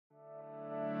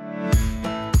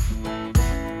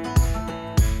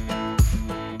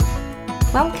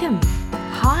Welcome.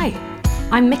 Hi,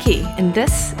 I'm Mickey, and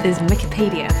this is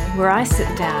Wikipedia, where I sit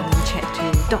down and chat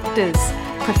to doctors,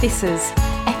 professors,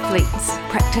 athletes,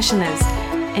 practitioners,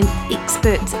 and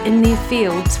experts in their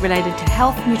fields related to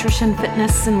health, nutrition,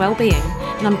 fitness, and well-being.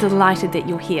 And I'm delighted that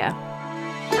you're here.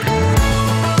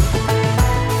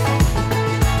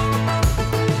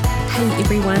 Hey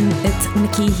everyone, it's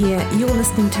Mickey here. You're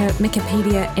listening to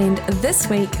Wikipedia, and this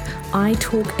week I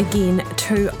talk again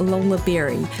to Lola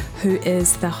Berry, who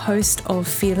is the host of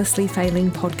Fearlessly Failing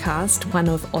podcast, one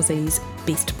of Aussie's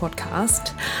best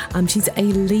podcasts. She's a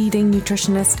leading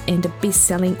nutritionist and a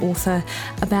best-selling author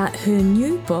about her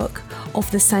new book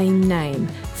of the same name,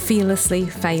 Fearlessly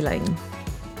Failing.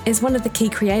 As one of the key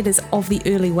creators of the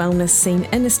early wellness scene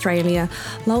in Australia,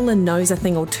 Lola knows a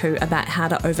thing or two about how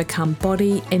to overcome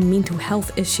body and mental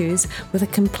health issues with a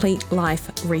complete life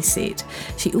reset.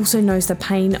 She also knows the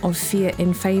pain of fear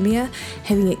and failure,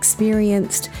 having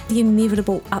experienced the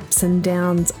inevitable ups and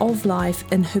downs of life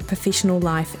in her professional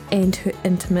life and her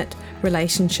intimate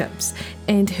relationships.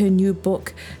 And her new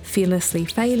book, Fearlessly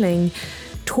Failing,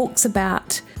 talks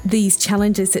about these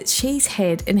challenges that she's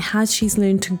had and how she's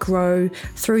learned to grow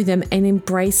through them and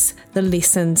embrace the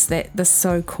lessons that the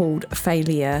so-called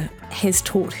failure has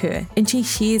taught her. And she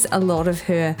shares a lot of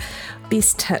her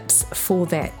best tips for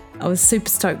that. I was super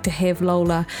stoked to have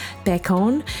Lola back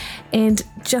on. And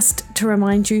just to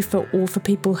remind you for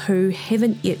people who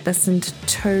haven't yet listened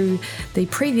to the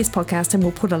previous podcast, and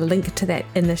we'll put a link to that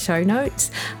in the show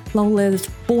notes, Lola's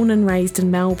born and raised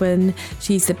in Melbourne.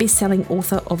 She's the best-selling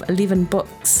author of 11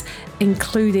 books,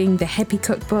 including the Happy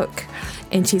Cookbook,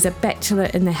 and she's a bachelor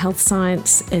in the health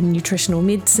science in nutritional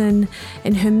medicine.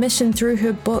 And her mission through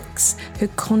her books, her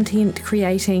content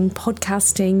creating,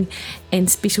 podcasting, and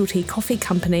specialty coffee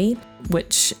company,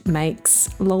 which makes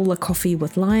Lola coffee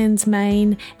with lion's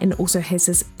mane and also has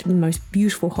this most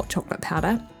beautiful hot chocolate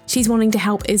powder. She's wanting to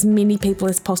help as many people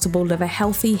as possible live a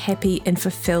healthy, happy, and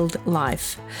fulfilled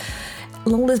life.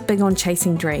 Lola's big on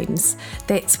chasing dreams.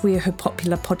 That's where her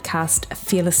popular podcast,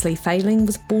 Fearlessly Failing,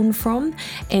 was born from.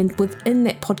 And within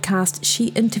that podcast, she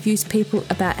interviews people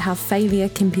about how failure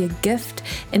can be a gift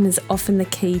and is often the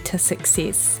key to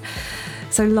success.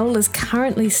 So Lola's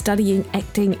currently studying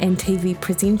acting and TV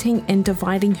presenting and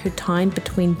dividing her time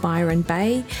between Byron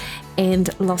Bay and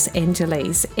Los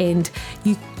Angeles. And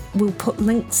we'll put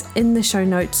links in the show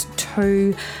notes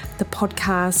to the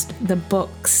podcast, the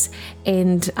books,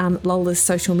 and Lola's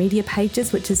social media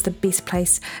pages, which is the best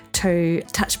place to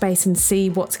touch base and see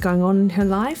what's going on in her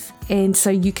life. And so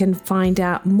you can find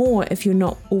out more if you're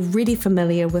not already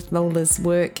familiar with Lola's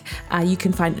work. You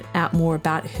can find out more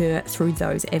about her through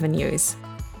those avenues.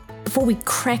 Before we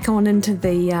crack on into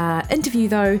the interview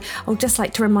though, I'd just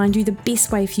like to remind you the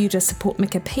best way for you to support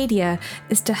Wikipedia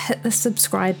is to hit the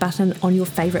subscribe button on your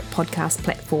favourite podcast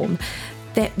platform.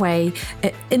 That way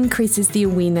it increases the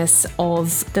awareness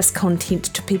of this content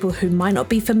to people who might not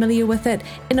be familiar with it,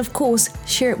 and of course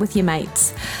share it with your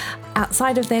mates.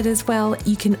 Outside of that as well,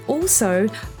 you can also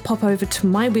pop over to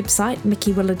my website,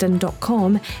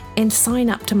 mickywilliden.com, and sign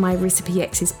up to my Recipe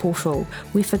Access portal,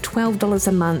 where for $12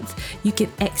 a month you get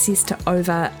access to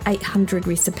over 800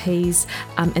 recipes,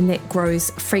 and that grows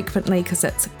frequently because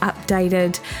it's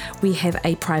updated. We have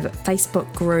a private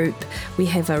Facebook group, we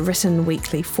have a written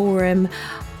weekly forum,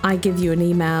 I give you an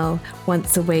email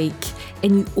once a week,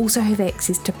 and you also have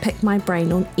access to pick my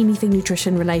brain on anything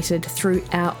nutrition related through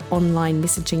our online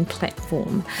messaging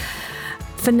platform.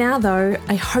 For now though,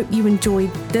 I hope you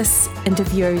enjoyed this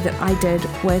interview that I did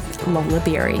with Lola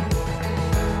Berry.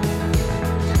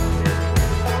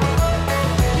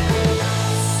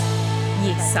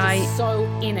 Yes, I'm so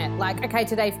in it. Like, okay,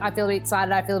 today I feel a bit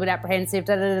excited, I feel a bit apprehensive,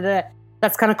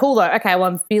 That's kind of cool though. Okay, well,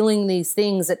 I'm feeling these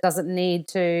things. It doesn't need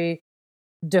to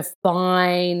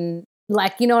define,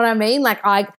 like, you know what I mean? Like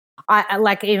I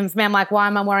like, even for me, I'm like, why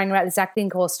am I worrying about this acting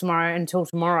course until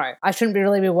tomorrow? I shouldn't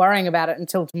really be worrying about it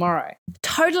until tomorrow.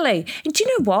 Totally. And do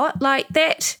you know what? Like,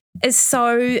 that is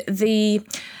so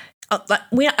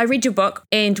I read your book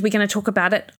and we're going to talk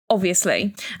about it,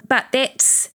 obviously, but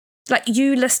that's like,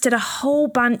 you listed a whole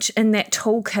bunch in that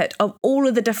toolkit of all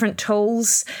of the different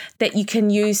tools that you can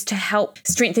use to help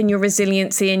strengthen your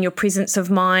resiliency and your presence of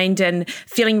mind and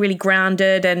feeling really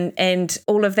grounded and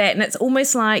all of that. And it's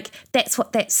almost like that's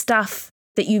what that stuff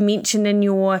that you mentioned in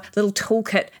your little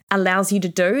toolkit allows you to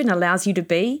do and allows you to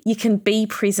be. You can be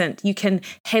present. You can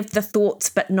have the thoughts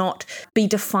but not be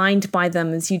defined by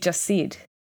them, as you just said.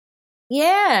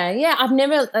 Yeah. I've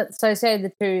never associated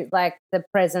the two, like the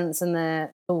presence and the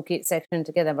toolkit section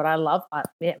together, but I love it.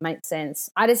 Yeah, it makes sense.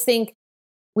 I just think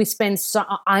we spend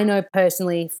I know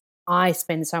personally I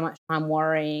spend so much time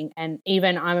worrying. And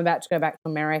even I'm about to go back to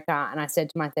America, and I said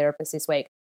to my therapist this week,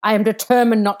 I am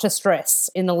determined not to stress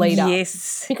in the lead up.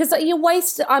 Yes. Because you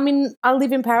waste, I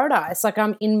live in paradise. Like,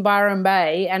 I'm in Byron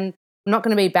Bay and I'm not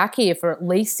going to be back here for at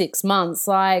least 6 months.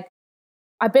 Like,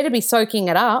 I better be soaking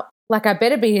it up. Like, I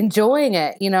better be enjoying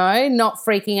it, not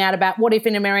freaking out about what if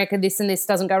in America this and this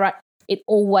doesn't go right. It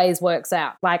always works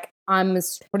out. Like, I'm a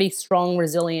pretty strong,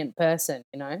 resilient person,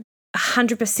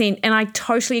 100%, and I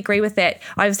totally agree with that.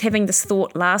 I was having this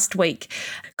thought last week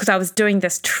because I was doing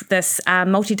this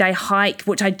multi-day hike,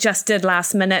 which I just did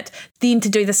last minute, then to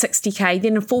do the 60K.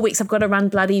 Then in 4 weeks, I've got to run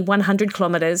bloody 100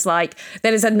 kilometres. Like,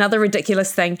 that is another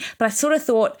ridiculous thing. But I sort of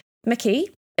thought, Mickey,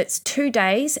 it's 2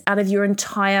 days out of your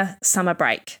entire summer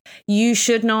break. You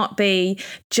should not be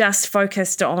just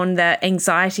focused on the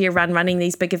anxiety around running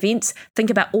these big events. Think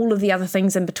about all of the other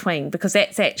things in between, because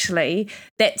that's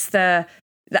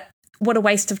what a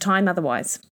waste of time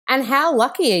otherwise. And how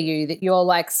lucky are you that you're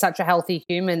like such a healthy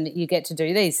human that you get to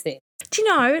do these things? Do you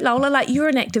know, Lola, like, you're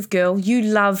an active girl. You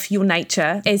love your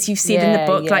nature, as you've said in the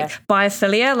book, like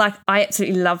biophilia. Like, I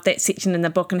absolutely love that section in the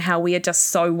book and how we are just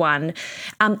so one.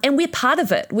 And we're part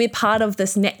of it. We're part of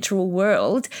this natural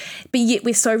world, but yet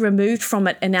we're so removed from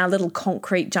it in our little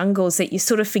concrete jungles that you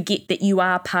sort of forget that you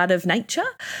are part of nature.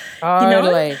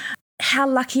 Totally. How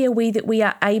lucky are we that we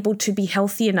are able to be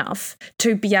healthy enough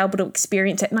to be able to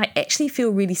experience it? And I actually feel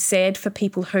really sad for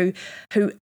people who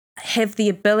have the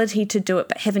ability to do it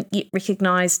but haven't yet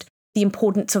recognised the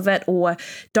importance of it, or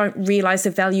don't realise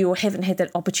the value, or haven't had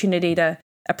that opportunity to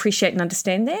appreciate and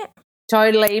understand that.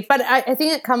 Totally. But I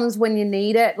think it comes when you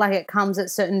need it. Like, it comes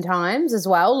at certain times as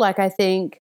well. Like, I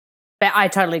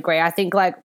totally agree. I think,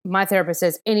 like, my therapist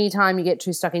says anytime you get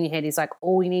too stuck in your head, he's like,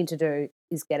 all you need to do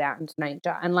is get out into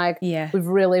nature. And like, we've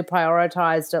really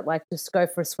prioritized it, like, just go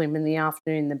for a swim in the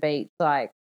afternoon, the beach. Like,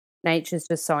 nature's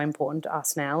just so important to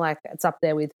us now. Like, it's up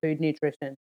there with food,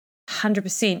 nutrition.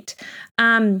 100%.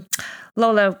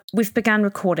 Lola, we've begun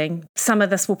recording. Some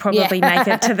of this will probably make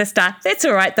it to the start. That's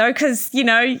all right though, because,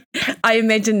 I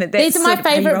imagine that's These are my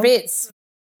favourite bits.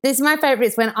 These are my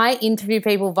favourites when I interview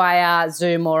people via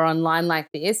Zoom or online like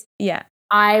this. Yeah.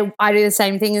 I do the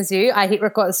same thing as you. I hit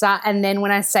record at the start, and then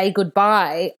when I say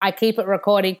goodbye, I keep it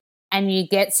recording, and you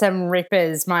get some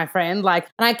rippers, my friend. Like,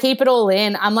 and I keep it all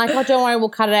in. I'm like, oh, don't worry, we'll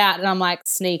cut it out. And I'm like,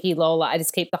 sneaky Lola. I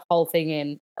just keep the whole thing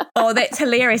in. Oh, that's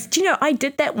hilarious. Do you know, I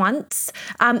did that once.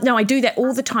 No, I do that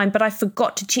all the time, but I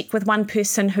forgot to check with one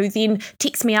person who then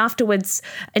texted me afterwards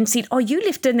and said, oh, you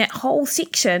left in that whole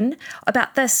section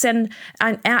about this, and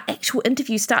our actual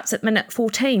interview starts at minute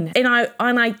 14. And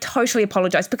I totally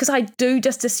apologise, because I do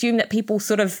just assume that people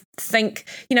sort of think,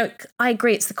 I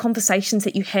agree, it's the conversations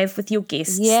that you have with your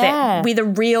guests that where the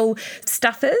real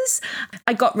stuff is.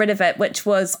 I got rid of it, which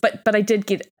was, but I did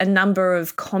get a number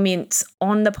of comments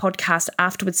on the podcast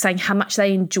afterwards saying how much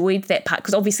they enjoyed that part,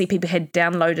 because obviously people had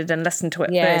downloaded and listened to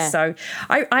it first. So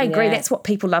I agree, that's what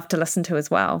people love to listen to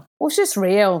as well. Well, it's just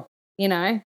real,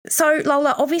 So,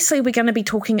 Lola, obviously we're going to be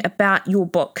talking about your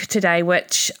book today,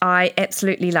 which I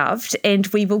absolutely loved, and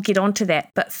we will get onto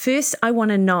that. But first, I want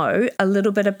to know a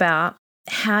little bit about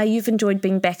how you've enjoyed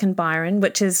being back in Byron,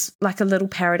 which is like a little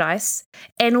paradise.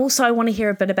 And also I want to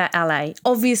hear a bit about LA.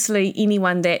 Obviously,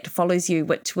 anyone that follows you,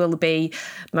 which will be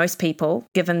most people,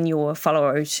 given your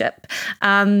followership,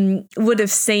 would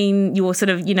have seen your sort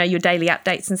of, your daily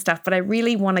updates and stuff. But I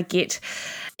really want to get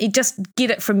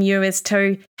it from you as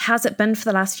to how's it been for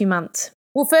the last few months?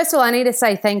 Well, first of all, I need to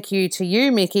say thank you to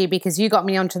you, Mickey, because you got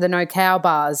me onto the No Cow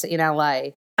bars in LA.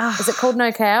 Is it called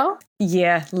No Cow?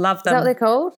 Yeah, love them. Is that what they're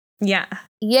called? Yeah.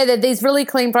 Yeah, they're these really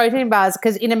clean protein bars,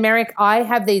 because in America, I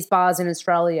have these bars in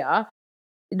Australia.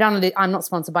 I'm not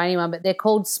sponsored by anyone, but they're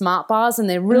called Smart Bars, and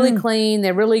they're really clean,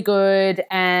 they're really good,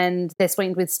 and they're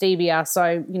sweetened with stevia,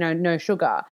 so, no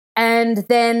sugar. And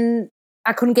then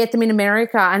I couldn't get them in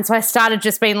America, and so I started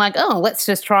just being like, oh, let's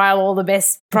just try all the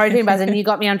best protein bars, and you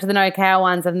got me onto the No Cow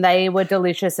ones, and they were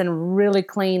delicious and really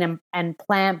clean and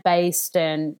plant-based,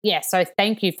 and so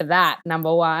thank you for that,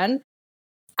 number one.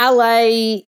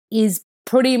 LA is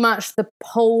pretty much the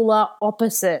polar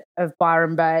opposite of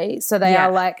Byron Bay. So they are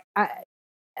like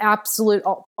absolute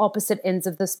opposite ends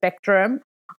of the spectrum.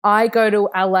 I go to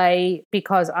LA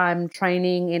because I'm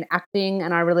training in acting,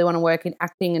 and I really want to work in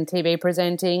acting and TV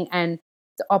presenting, and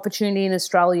the opportunity in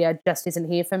Australia just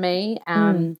isn't here for me.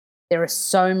 There are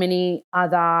so many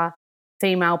other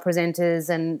female presenters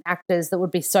and actors that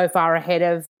would be so far ahead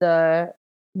of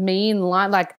me in line.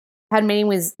 Like, had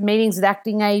meetings with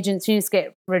acting agents, you just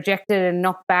get rejected and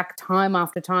knocked back time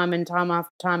after time and time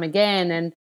after time again.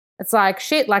 And it's like,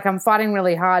 shit, like, I'm fighting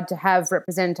really hard to have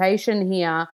representation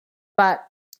here. But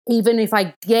even if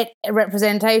I get a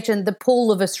representation, the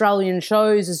pool of Australian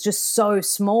shows is just so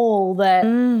small that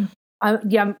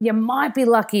you might be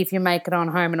lucky if you make it on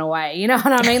Home and Away. You know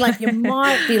what I mean? Like you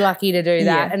might be lucky to do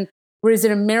that. And whereas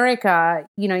in America,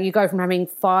 you know, you go from having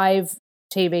 5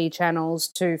 TV channels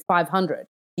to 500.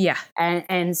 Yeah.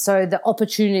 And so the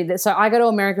opportunity, so I go to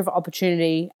America for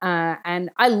opportunity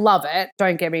and I love it.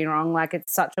 Don't get me wrong. Like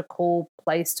it's such a cool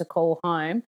place to call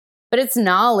home, but it's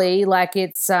gnarly. Like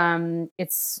it's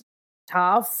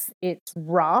tough. It's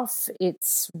rough.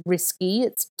 It's risky.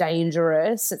 It's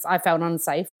dangerous. I felt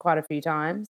unsafe quite a few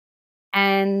times.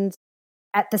 And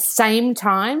at the same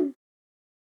time,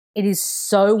 it is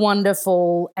so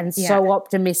wonderful and so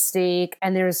optimistic,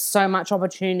 and there is so much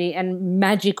opportunity and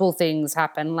magical things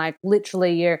happen. Like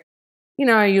literally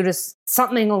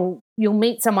you'll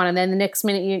meet someone and then the next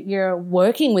minute you're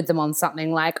working with them on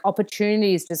something. Like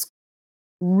opportunities just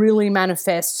really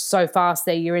manifest so fast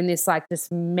there. You're in this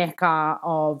mecca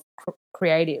of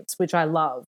creatives, which I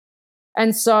love.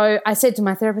 And so I said to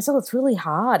my therapist, it's really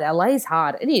hard. LA's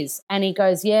hard. It is. And he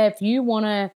goes, yeah, if you want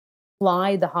to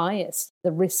fly the highest,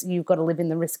 the risk, you've got to live in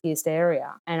the riskiest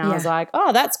area. And I was like,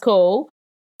 oh, that's cool.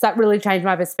 So that really changed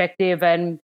my perspective.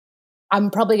 And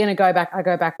I'm probably going to go back. I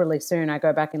go back really soon. I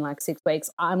go back in like 6 weeks.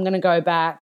 I'm going to go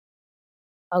back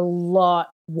a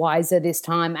lot wiser this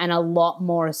time and a lot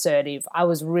more assertive. I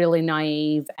was really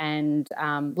naive and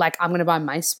I'm going to buy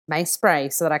mace spray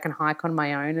so that I can hike on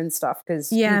my own and stuff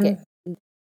because you get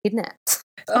kidnapped.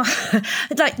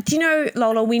 Do you know,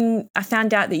 Lola, when I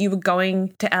found out that you were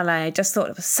going to LA, I just thought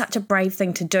it was such a brave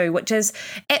thing to do, which is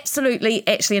absolutely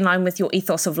actually in line with your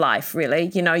ethos of life,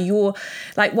 really. You know, you're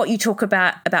like what you talk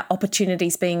about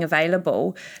opportunities being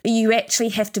available, you actually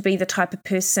have to be the type of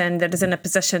person that is in a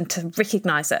position to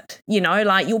recognize it. You know,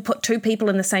 like you'll put 2 people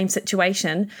in the same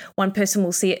situation. One person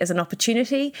will see it as an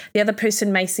opportunity. The other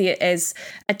person may see it as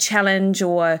a challenge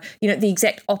or, you know, the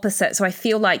exact opposite. So I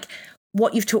feel like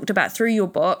what you've talked about through your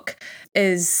book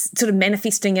is sort of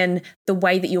manifesting in the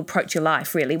way that you approach your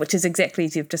life, really, which is exactly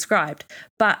as you've described.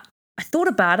 But I thought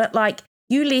about it like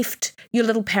you left your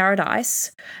little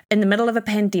paradise in the middle of a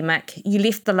pandemic. You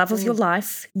left the love of your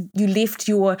life. You left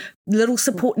your little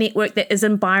support network that is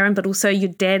in Byron, but also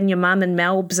your dad and your mum in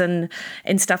Melbs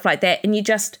and stuff like that. And you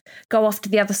just go off to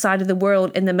the other side of the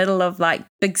world in the middle of like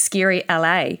big, scary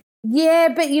LA.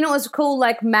 Yeah, but you know what's cool?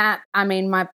 Like Matt, I mean,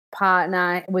 my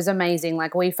partner was amazing.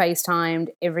 Like we FaceTimed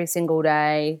every single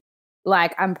day.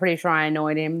 Like I'm pretty sure I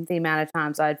annoyed him the amount of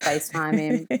times I'd FaceTime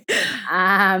him.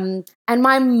 And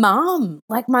my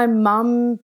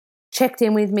mum checked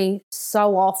in with me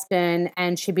so often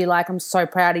and she'd be like, I'm so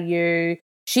proud of you.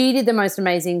 She did the most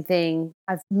amazing thing.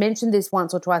 I've mentioned this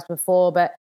once or twice before,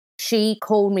 but she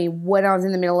called me when I was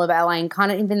in the middle of LA and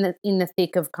kind of in the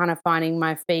thick of kind of finding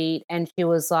my feet. And she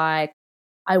was like,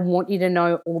 I want you to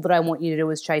know all that I want you to do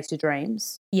is chase your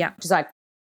dreams. Yeah. She's like,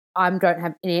 I don't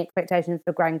have any expectations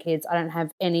for grandkids. I don't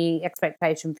have any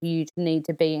expectation for you to need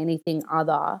to be anything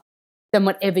other than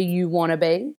whatever you want to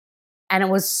be. And it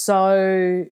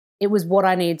was what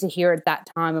I needed to hear at that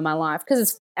time in my life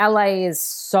because LA is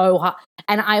so hard.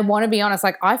 And I want to be honest,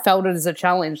 like I felt it as a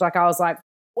challenge. Like I was like,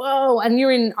 whoa.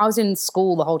 And I was in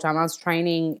school the whole time. I was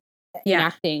training in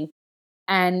acting.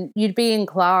 And you'd be in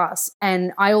class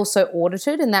and I also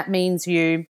audited and that means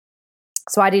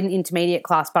so I did an intermediate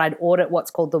class, but I'd audit what's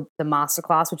called the master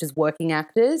class, which is working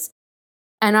actors.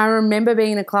 And I remember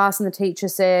being in a class and the teacher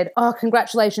said, oh,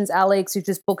 congratulations, Alex, you've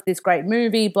just booked this great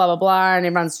movie, blah, blah, blah, and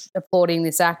everyone's applauding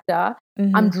this actor.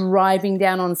 Mm-hmm. I'm driving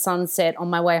down on Sunset on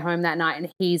my way home that night and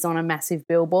he's on a massive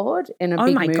billboard in a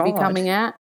big movie coming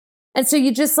out. And so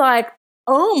you're just like,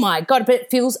 oh my God, but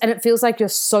it feels like you're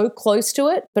so close to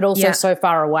it, but also so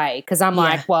far away. Because I'm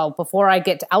like, well, before I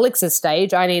get to Alex's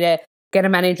stage, I need to get a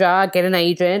manager, get an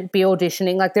agent, be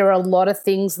auditioning. Like there are a lot of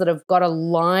things that have got to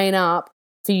line up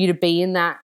for you to be in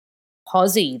that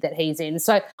posse that he's in.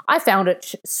 So I found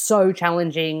it so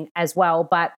challenging as well,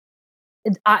 but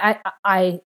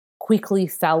I quickly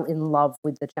fell in love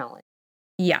with the challenge.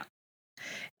 Yeah.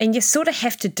 And you sort of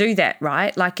have to do that,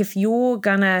 right? Like if you're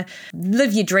going to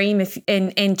live your dream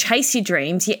and chase your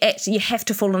dreams, you have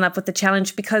to fall in love with the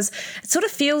challenge because it sort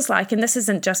of feels like, and this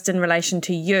isn't just in relation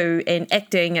to you and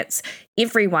acting, it's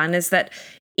everyone, is that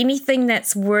anything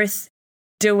that's worth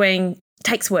doing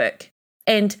takes work.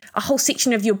 And a whole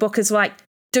section of your book is like,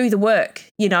 do the work,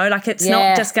 you know, like it's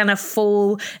not just going to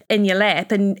fall in your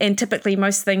lap. And typically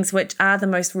most things which are the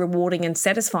most rewarding and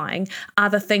satisfying are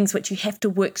the things which you have to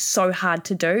work so hard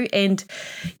to do. And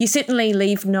you certainly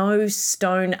leave no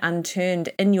stone unturned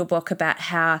in your book about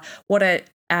what a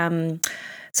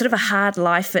sort of a hard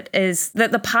life it is,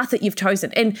 the path that you've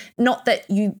chosen. And not that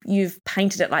you've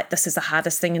painted it like this is the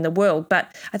hardest thing in the world,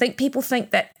 but I think people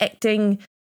think that acting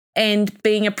and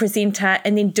being a presenter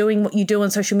and then doing what you do on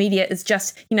social media is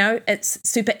just, it's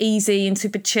super easy and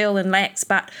super chill and lax,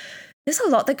 but there's a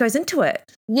lot that goes into it.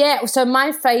 Yeah, so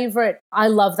my favorite, I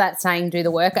love that saying, do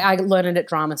the work. I learned it at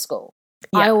drama school.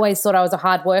 I always thought I was a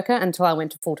hard worker until I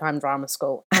went to full-time drama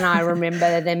school. And I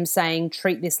remember them saying,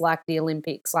 treat this like the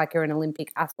Olympics, like you're an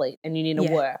Olympic athlete and you need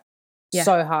to work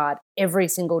so hard every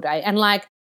single day. And like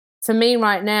for me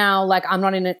right now, like I'm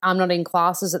not in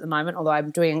classes at the moment, although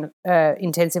I'm doing an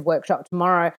intensive workshop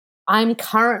tomorrow. I'm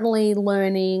currently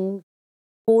learning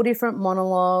 4 different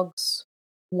monologues,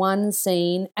 1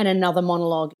 scene, and another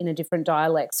monologue in a different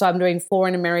dialect. So I'm doing 4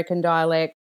 in American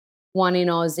dialect, 1 in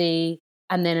Aussie,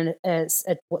 and then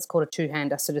what's called a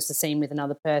two-hander, so just a scene with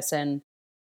another person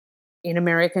in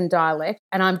American dialect.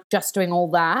 And I'm just doing all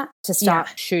that to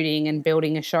start shooting and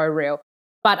building a show reel.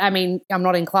 But, I mean, I'm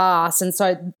not in class, and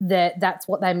so that's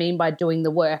what they mean by doing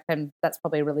the work, and that's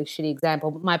probably a really shitty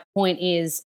example. But my point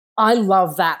is I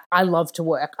love that. I love to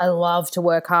work. I love to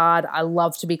work hard. I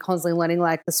love to be constantly learning.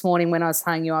 Like this morning when I was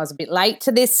telling you I was a bit late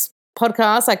to this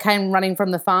podcast, I came running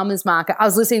from the farmer's market. I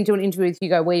was listening to an interview with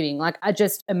Hugo Weaving. Like I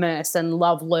just immerse and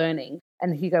love learning.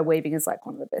 And Hugo Weaving is like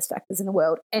one of the best actors in the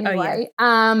world. Anyway,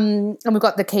 and we've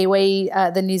got the Kiwi,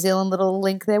 the New Zealand little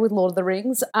link there with Lord of the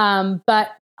Rings.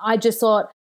 But I just thought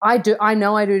I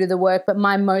know I do the work, but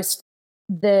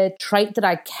the trait that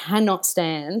I cannot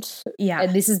stand,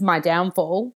 and this is my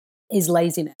downfall, is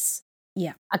laziness.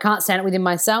 Yeah. I can't stand it within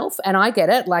myself, and I get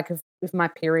it. Like if my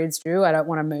period's due, I don't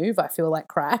want to move. I feel like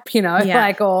crap,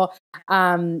 like, or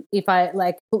if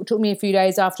it took me a few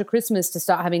days after Christmas to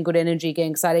start having good energy again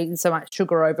because I'd eaten so much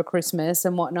sugar over Christmas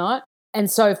and whatnot. And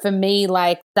so for me,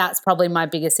 like that's probably my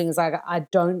biggest thing is like I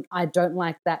don't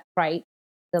like that trait,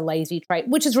 the lazy trait,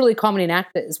 which is really common in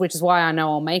actors, which is why I know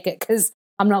I'll make it because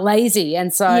I'm not lazy.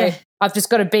 And so I've just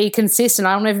got to be consistent.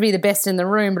 I'll never be the best in the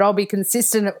room, but I'll be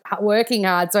consistent at working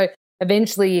hard. So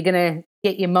eventually you're going to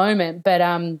get your moment. But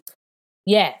I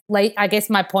guess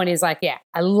my point is like,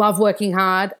 I love working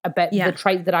hard, but the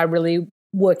trait that I really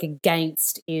work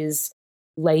against is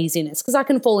laziness because I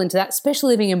can fall into that,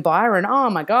 especially living in Byron.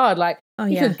 Oh, my God, like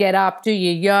you could get up, do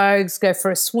your yogs, go for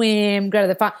a swim, go to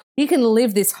the farm. You can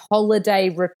live this holiday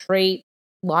retreat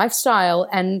lifestyle.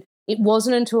 And it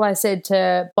wasn't until I said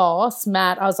to boss,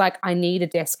 Matt, I was like, I need a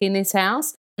desk in this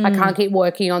house. I can't keep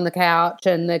working on the couch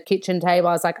and the kitchen table.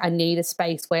 I was like, I need a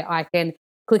space where I can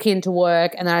click into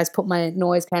work, and then I just put my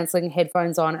noise cancelling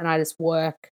headphones on and I just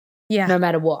work no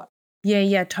matter what.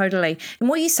 Yeah, totally. And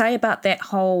what you say about that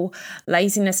whole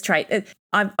laziness trait,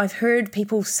 I've heard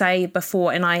people say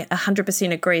before, and I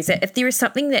 100% agree, is that if there is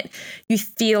something that you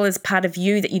feel is part of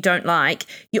you that you don't like,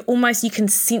 you can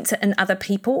sense it in other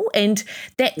people. And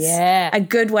that's a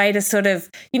good way to sort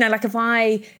of, like if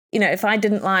I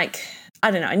didn't like, I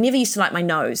don't know, I never used to like my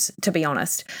nose, to be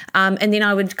honest. And then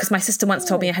I would, because my sister once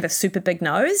told me I had a super big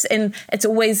nose and it's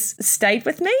always stayed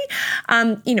with me.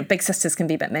 Big sisters can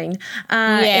be a bit mean.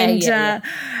 And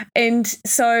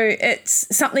so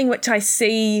it's something which I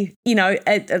see,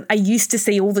 I used to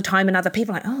see all the time in other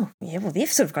people, like, oh, yeah, well,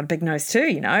 they've sort of got a big nose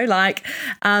too, but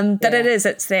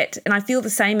it's that. And I feel the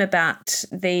same about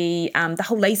the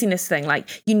whole laziness thing.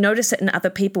 Like you notice it in other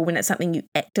people when it's something you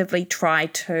actively try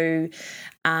to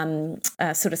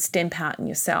sort of stamp out in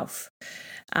yourself.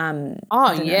 But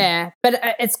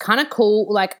it's kind of cool.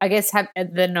 Like I guess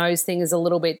the nose thing is a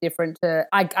little bit different to.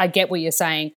 I get what you're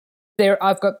saying.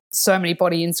 I've got so many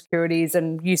body insecurities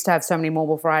and used to have so many more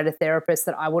before I had a therapist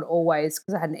that I would always,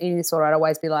 because I had an eating disorder, I'd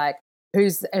always be like,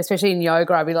 especially in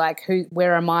yoga, I'd be like,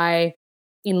 where am I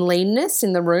in leanness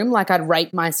in the room? Like I'd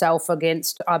rate myself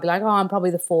against. I'd be like, oh, I'm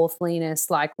probably the 4th leanest,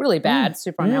 like really bad,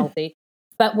 super unhealthy.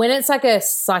 But when it's like a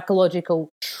psychological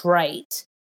trait,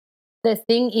 the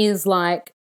thing is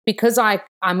like, because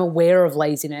I'm aware of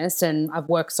laziness and I've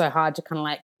worked so hard to kind of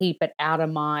like keep it out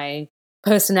of my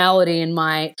personality and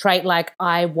my trait, like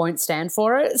I won't stand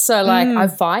for it. So like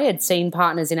I've fired scene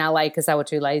partners in LA because they were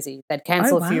too lazy. They'd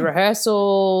cancel a few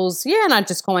rehearsals. Yeah, and I'd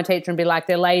just call my teacher and be like,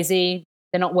 they're lazy.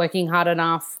 They're not working hard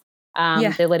enough.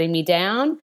 They're letting me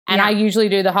down. And I usually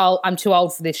do the whole, I'm too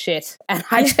old for this shit. And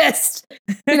I just,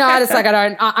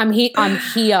 I'm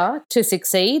here to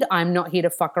succeed. I'm not here to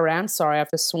fuck around. Sorry,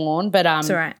 I've just sworn. But that's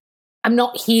all right. I'm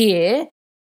not here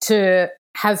to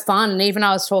have fun. And even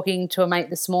I was talking to a mate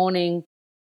this morning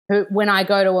who, when I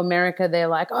go to America, they're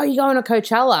like, oh, you're going to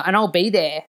Coachella. And I'll be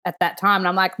there at that time. And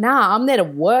I'm like, nah, I'm there to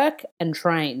work and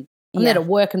train. I'm there to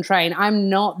work and train. I'm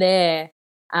not there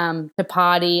to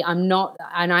party. I'm not,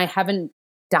 and I haven't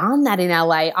done that in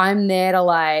LA. I'm there to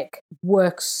like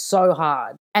work so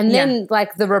hard. And then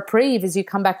like the reprieve is you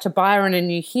come back to Byron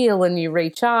and you heal and you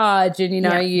recharge and, you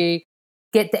know, you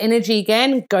get the energy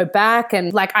again, go back.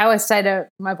 And like I always say to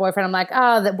my boyfriend, I'm like,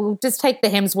 that we'll just take the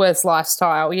Hemsworth's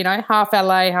lifestyle, you know, half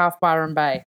LA, half Byron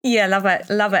Bay. Yeah, love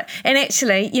it. And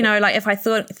actually, you know, like if I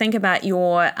think about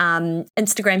your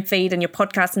Instagram feed and your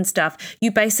podcast and stuff,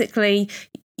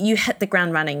 you hit the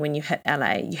ground running when you hit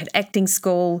LA. You had acting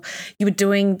school, you were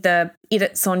doing the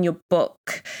edits on your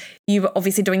book, you were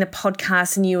obviously doing the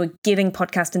podcast, and you were getting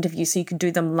podcast interviews so you could do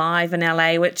them live in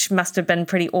LA, which must have been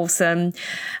pretty awesome.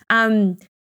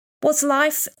 Was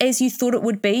life as you thought it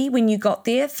would be when you got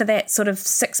there for that sort of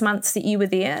 6 months that you were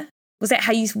there? Was that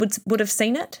how you would have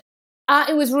seen it?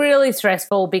 It was really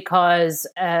stressful because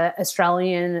the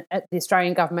Australian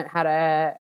government had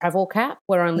a travel cap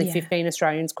where only 15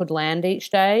 Australians could land each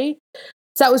day.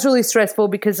 So that was really stressful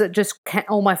because it just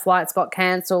all my flights got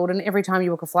cancelled, and every time you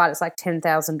book a flight, it's like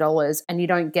 $10,000 and you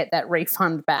don't get that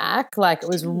refund back. Like it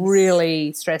was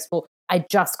really stressful. I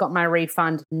just got my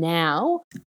refund now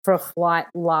for a flight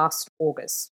last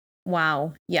August.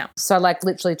 Wow. Yeah. So like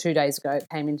literally 2 days ago it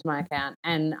came into my account,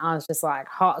 and I was just like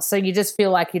hot. So you just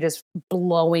feel like you're just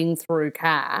blowing through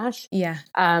cash. Yeah.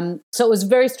 So it was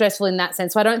very stressful in that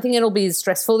sense. So I don't think it'll be as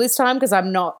stressful this time because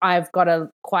I've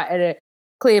got quite a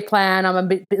clear plan. I'm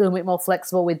a little bit more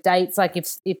flexible with dates. Like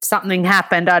if something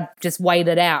happened, I'd just wait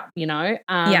it out, you know?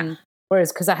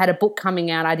 Whereas because I had a book coming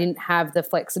out, I didn't have the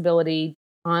flexibility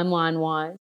timeline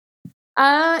wise.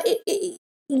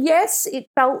 Yes, it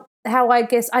felt how I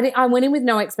guess I went in with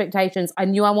no expectations. I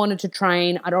knew I wanted to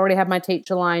train. I'd already had my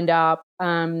teacher lined up.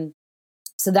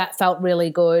 So that felt really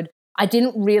good. I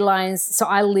didn't realize, so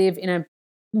I live in a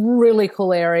really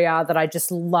cool area that I just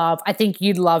love. I think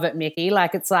you'd love it, Mickey.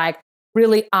 Like it's like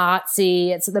really artsy.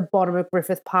 It's at the bottom of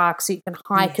Griffith Park, so you can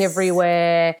hike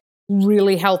everywhere.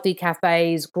 Really healthy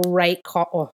cafes, great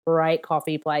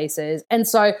coffee places. And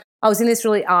so I was in this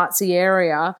really artsy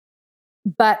area,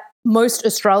 but most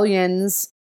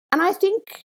Australians, and I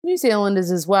think New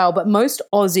Zealanders as well, but most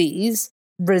Aussies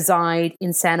reside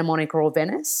in Santa Monica or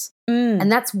Venice.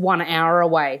 And that's 1 hour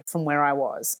away from where I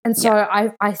was. And so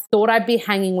I thought I'd be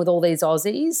hanging with all these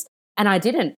Aussies, and I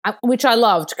didn't, which I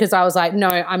loved because I was like, no,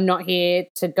 I'm not here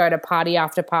to go to party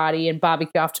after party and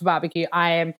barbecue after barbecue.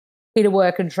 I am here to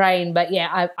work and train. But,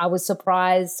 yeah, I was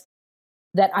surprised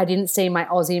that I didn't see my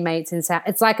Aussie mates in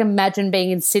It's like imagine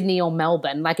being in Sydney or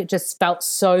Melbourne. Like it just felt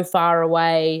so far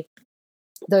away,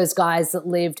 those guys that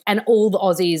lived. And all the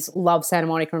Aussies love Santa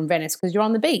Monica and Venice because you're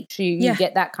on the beach. You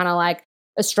get that kind of like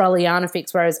Australiana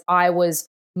fix, whereas I was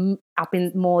up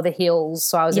in more the hills.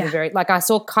 So I was in a very, like I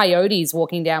saw coyotes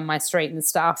walking down my street and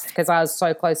stuff because I was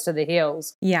so close to the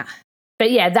hills. Yeah.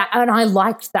 But yeah, and I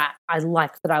liked that. I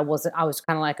liked that I was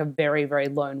kind of like a very, very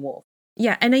lone wolf.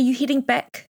 Yeah. And are you heading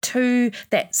back to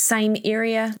that same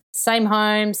area? Same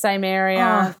home, same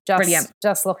area. Oh, brilliant.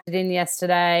 Just locked it in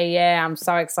yesterday. Yeah, I'm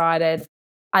so excited.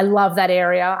 I love that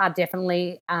area. I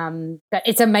definitely,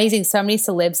 it's amazing. So many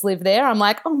celebs live there. I'm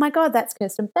like, oh my God, that's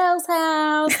Kirsten Bell's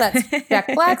house. That's Jack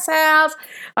Black's house.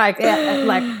 Like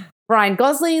Ryan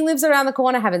Gosling lives around the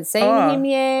corner. Haven't seen him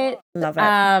yet. Love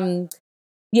it.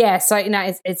 Yeah. So, you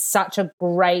know, it's such a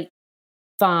great,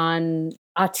 fun,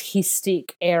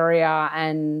 artistic area.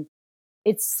 And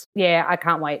I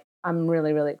can't wait. I'm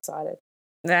really, really excited.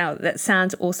 Wow, that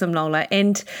sounds awesome, Lola.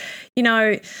 And, you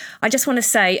know, I just want to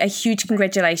say a huge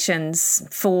congratulations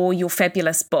for your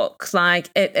fabulous book.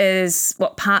 Like it is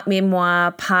part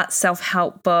memoir, part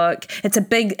self-help book. It's a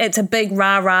big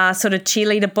rah-rah sort of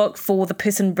cheerleader book for the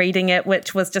person reading it,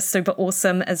 which was just super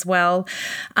awesome as well.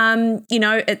 You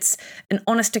know, it's an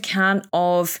honest account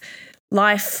of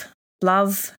life,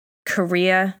 love,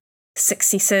 career,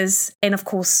 successes, and of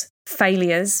course,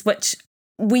 failures, which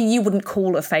you wouldn't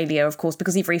call a failure, of course,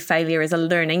 because every failure is a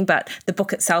learning, but the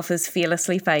book itself is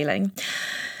fearlessly failing.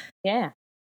 Yeah.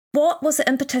 What was the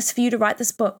impetus for you to write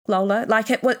this book, Lola?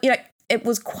 Like it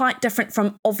was quite different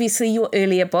from obviously your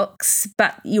earlier books,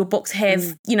 but your books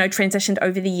have, transitioned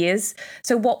over the years.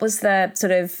 So what was the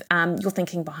sort of your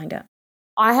thinking behind it?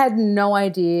 I had no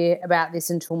idea about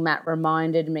this until Matt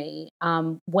reminded me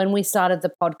when we started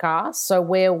the podcast. So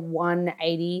we're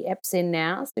 180 eps in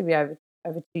now, so we're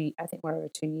over 2, I think we're over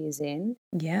 2 years in.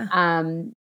 Yeah.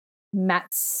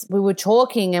 We were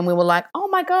talking and we were like, oh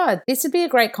my God, this would be a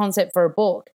great concept for a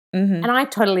book. Mm-hmm. And I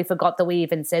totally forgot that we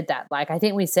even said that. Like, I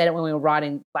think we said it when we were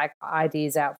writing like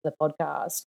ideas out for the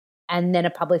podcast. And then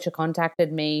a publisher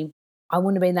contacted me. I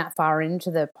wouldn't have been that far into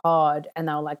the pod. And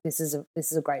they were like, this is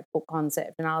a great book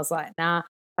concept. And I was like, nah,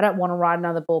 I don't want to write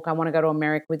another book. I want to go to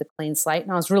America with a clean slate.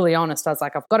 And I was really honest. I was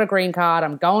like, I've got a green card.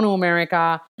 I'm going to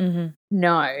America. Mm-hmm.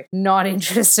 No, not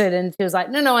interested. And she was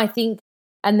like, no, I think.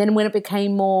 And then when it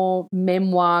became more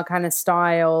memoir kind of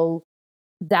style,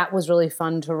 that was really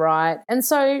fun to write. And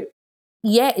so,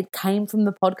 yeah, it came from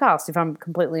the podcast, if I'm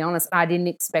completely honest. I didn't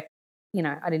expect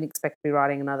to be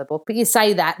writing another book. But you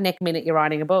say that next minute you're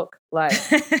writing a book. Like,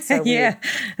 so yeah,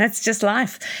 that's just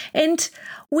life. And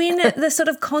when the sort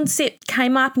of concept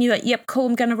came up and you're like, yep, cool,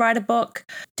 I'm going to write a book,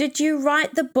 did you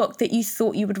write the book that you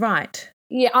thought you would write?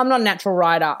 Yeah, I'm not a natural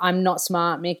writer. I'm not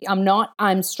smart, Mick.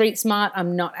 I'm street smart.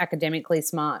 I'm not academically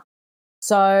smart.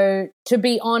 So to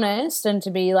be honest and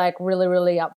to be like really,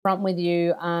 really upfront with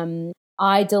you,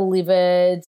 I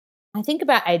delivered, I think,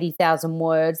 about 80,000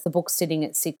 words. The book's sitting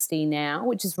at 60 now,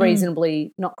 which is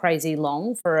reasonably not crazy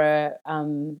long for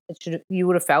you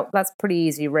would have felt that's pretty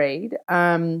easy read.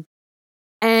 And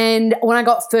when I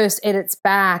got first edits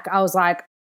back, I was like,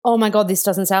 oh my God, this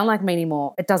doesn't sound like me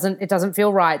anymore. It doesn't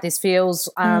feel right. This feels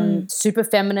super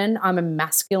feminine. I'm a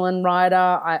masculine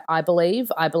writer, I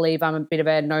believe. I believe I'm a bit of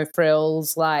a no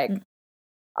frills, like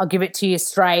I'll give it to you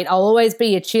straight. I'll always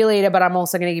be a cheerleader, but I'm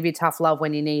also going to give you tough love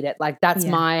when you need it. Like that's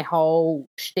my whole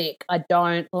shtick. I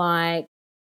don't like,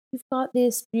 you've got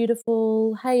this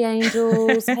beautiful, hey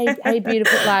angels, hey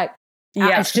beautiful, like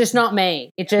it's just not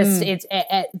me. It just it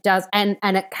does, and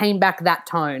it came back that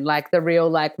tone, like the real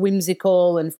like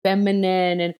whimsical and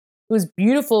feminine, and it was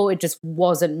beautiful. It just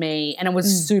wasn't me, and it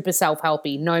was super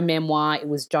self-helpy. No memoir. It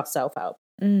was just self-help.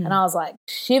 And I was like,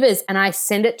 shivers. And I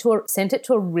sent it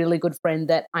to a really good friend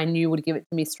that I knew would give it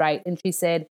to me straight. And she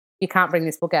said, you can't bring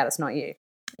this book out. It's not you.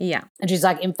 Yeah. And she's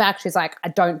like, in fact, I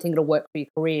don't think it'll work for your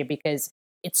career because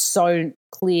it's so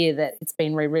clear that it's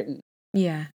been rewritten.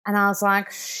 Yeah. And I was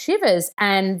like, shivers.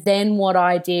 And then what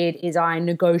I did is I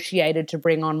negotiated to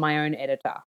bring on my own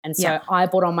editor. And so I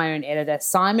brought on my own editor,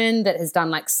 Simon, that has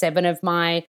done like 7 of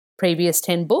my previous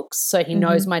 10 books, so he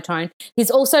knows my tone. He's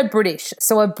also British,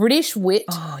 so a British wit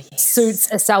suits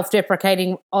a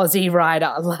self-deprecating Aussie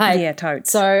writer. Like, yeah,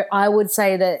 totes. So I would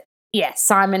say that,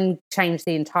 Simon changed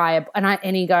the entire,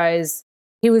 and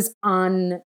he was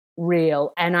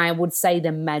unreal. And I would say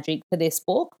the magic for this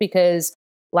book, because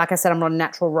like I said, I'm not a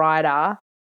natural writer.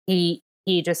 He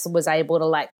just was able to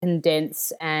like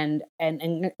condense and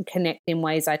connect in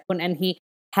ways I couldn't. And he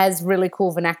has really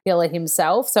cool vernacular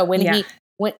himself. So when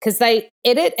because they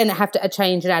edit and have to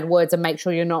change and add words and make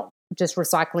sure you're not just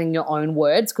recycling your own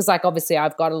words, because like obviously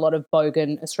I've got a lot of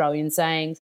bogan Australian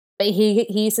sayings, but he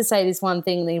used to say this one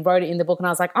thing and he wrote it in the book and I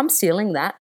was like, I'm stealing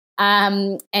that.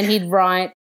 And he'd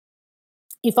write,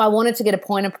 if I wanted to get a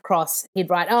point across, he'd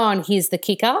write, oh, and here's the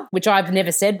kicker, which I've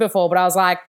never said before, but I was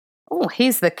like, oh,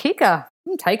 here's the kicker.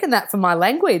 I'm taking that for my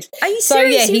language. Are you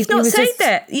serious? You've not said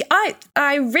that.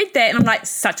 I read that and I'm like,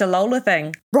 such a Lola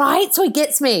thing. Right? So he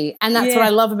gets me. And that's what I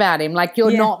love about him. Like,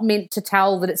 you're not meant to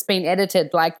tell that it's been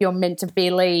edited. Like, you're meant to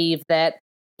believe that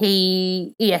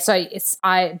so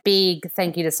big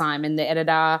thank you to Simon, the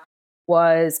editor,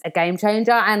 was a game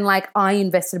changer. And like, I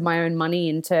invested my own money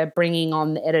into bringing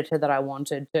on the editor that I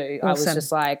wanted to. Awesome. I was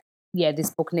just like,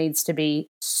 this book needs to be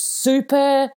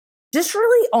super, just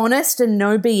really honest and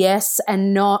no BS,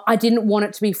 and I didn't want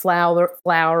it to be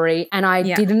flowery, and I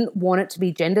didn't want it to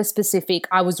be gender specific.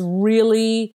 I'm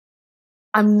really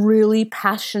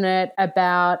passionate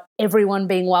about everyone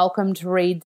being welcome to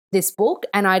read this book,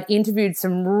 and I'd interviewed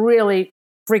some really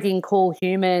freaking cool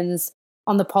humans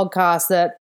on the podcast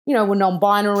that, were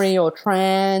non-binary or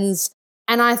trans,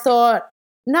 and I thought,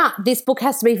 this book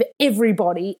has to be for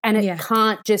everybody, and it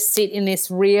can't just sit in this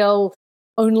real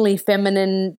only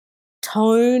feminine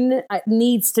tone. It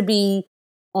needs to be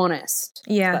honest.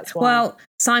 Yeah. That's why. Well,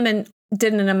 Simon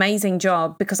did an amazing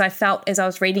job, because I felt as I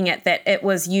was reading it that it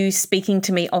was you speaking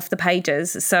to me off the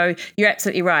pages. So you're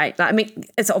absolutely right. Like, I mean,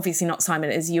 it's obviously not Simon,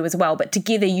 it is you as well, but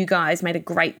together you guys made a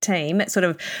great team at sort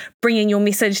of bringing your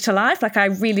message to life. Like, I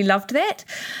really loved that.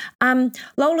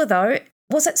 Lola, though,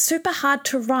 was it super hard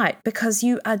to write because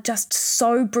you are just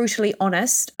so brutally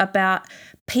honest about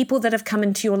people that have come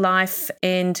into your life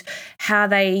and how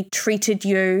they treated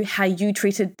you, how you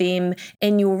treated them,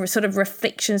 and your sort of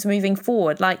reflections moving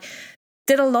forward? Like,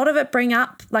 did a lot of it bring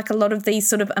up like a lot of these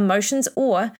sort of emotions,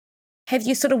 or have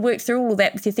you sort of worked through all of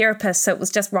that with your therapist so it was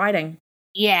just writing?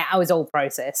 Yeah, I was all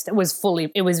processed. It was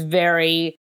a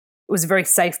very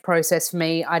safe process for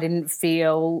me. I didn't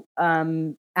feel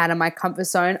out of my comfort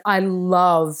zone. I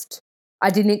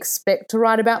didn't expect to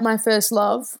write about my first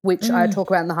love, which I talk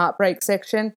about in the heartbreak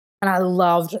section. And I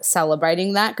loved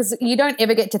celebrating that, because you don't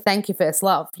ever get to thank your first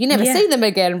love. You never see them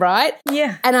again, right?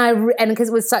 Yeah. And because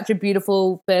it was such a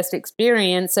beautiful first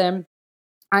experience,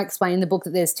 I explain in the book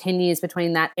that there's 10 years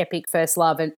between that epic first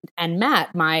love and Matt,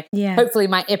 hopefully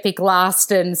my epic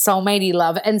last and soulmatey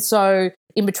love. And so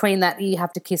in between that, you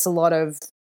have to kiss a lot of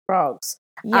frogs.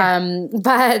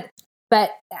 Yeah.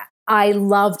 But I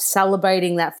loved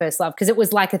celebrating that first love because it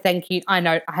was like a thank you. I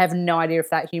know I have no idea if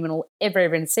that human will ever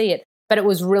even see it, but it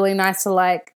was really nice to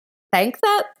like thank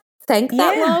that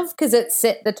love because it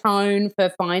set the tone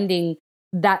for finding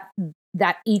that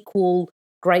equal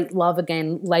great love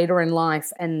again later in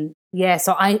life. And yeah,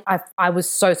 so I was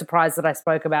so surprised that I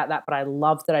spoke about that, but I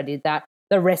loved that I did that.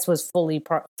 The rest was fully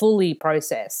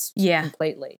processed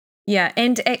completely. Yeah,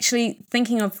 and actually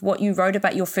thinking of what you wrote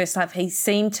about your first love, he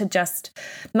seemed to just,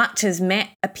 much as Matt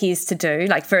appears to do,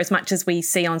 like for as much as we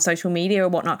see on social media or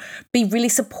whatnot, be really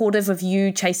supportive of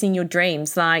you chasing your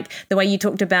dreams. Like the way you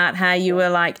talked about how you were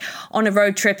like on a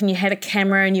road trip and you had a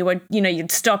camera and you would,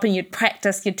 you'd stop and you'd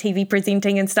practice your TV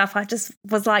presenting and stuff. I just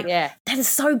was like, that is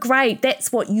so great.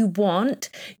 That's what you want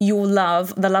your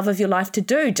love, the love of your life to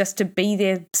do, just to be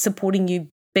there supporting you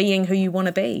being who you want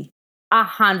to be.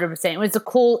 100%.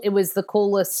 It was the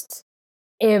coolest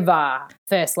ever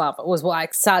first love. It was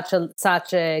like such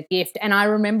a gift. And I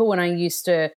remember when I used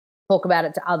to talk about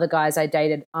it to other guys I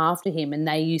dated after him, and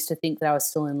they used to think that I was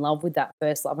still in love with that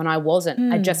first love, and I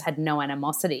wasn't. I just had no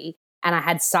animosity, and I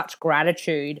had such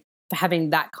gratitude for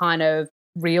having that kind of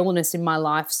realness in my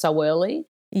life so early.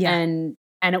 Yeah. And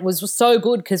it was so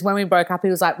good because when we broke up, he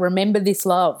was like, "Remember this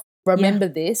love. Remember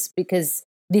this because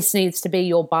this needs to be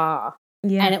your bar."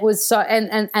 Yeah. And it was so,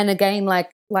 and again, like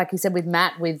you said with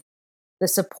Matt, with the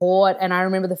support. And I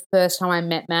remember the first time I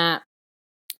met Matt,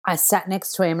 I sat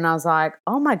next to him and I was like,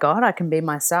 oh my God, I can be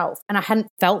myself. And I hadn't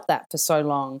felt that for so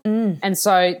long. And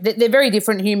so they're very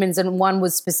different humans. And one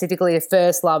was specifically a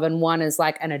first love and one is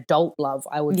like an adult love,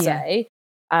 I would say.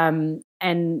 And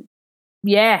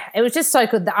yeah, it was just so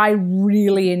good that I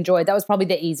really enjoyed. That was probably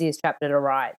the easiest chapter to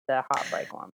write, the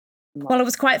heartbreak one. Well, it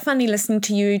was quite funny listening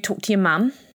to you talk to your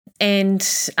mum. And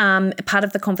part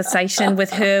of the conversation with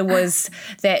her was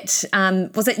that,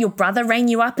 was it your brother rang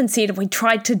you up and said, we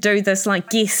tried to do this,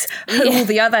 like, guess who all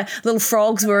the other little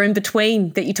frogs were in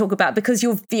between that you talk about, because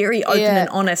you're very open and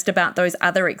honest about those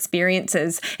other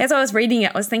experiences. As I was reading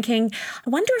it, I was thinking, I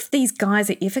wonder if these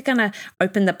guys are ever going to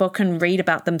open the book and read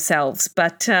about themselves.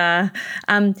 But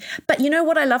you know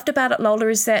what I loved about it, Lola,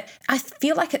 is that I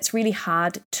feel like it's really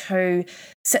hard to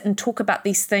sit and talk about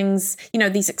these things,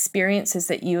 these experiences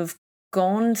that you've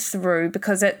gone through,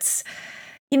 because it's,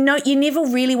 you never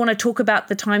really want to talk about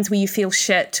the times where you feel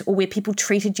shit or where people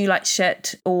treated you like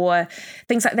shit or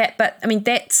things like that. But I mean,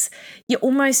 you're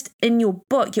almost in your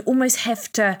book, you almost have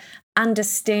to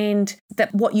understand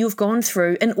that what you've gone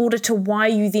through in order to why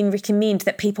you then recommend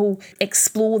that people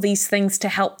explore these things to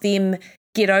help them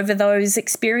get over those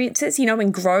experiences,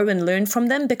 and grow and learn from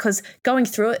them, because going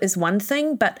through it is one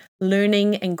thing, but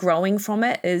learning and growing from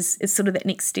it is sort of that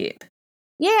next step.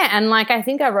 Yeah, and I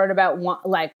think I wrote about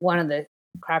one of the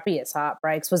crappiest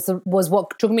heartbreaks was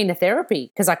what took me into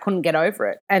therapy because I couldn't get over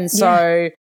it. And so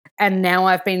and now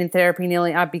I've been in therapy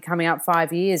I'd be coming up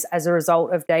 5 years as a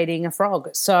result of dating a frog.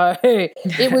 So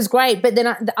it was great. But then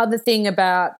the other thing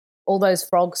about all those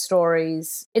frog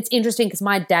stories, it's interesting because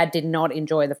my dad did not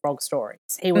enjoy the frog stories.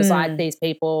 He was like, these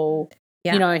people,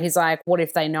 he's like, what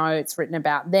if they know it's written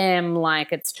about them?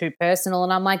 Like, it's too personal.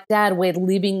 And I'm like, Dad, we're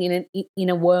living in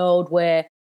a world where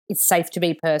it's safe to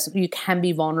be personal. You can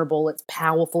be vulnerable. It's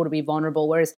powerful to be vulnerable.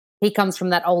 Whereas he comes from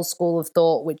that old school of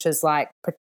thought, which is like,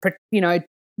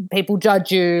 people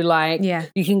judge you, like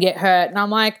you can get hurt. And I'm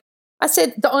like, I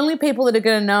said, the only people that are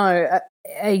going to know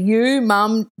are you,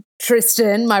 Mum,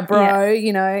 Tristan, my bro,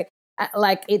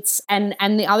 it's,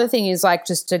 and the other thing is, like,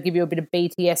 just to give you a bit of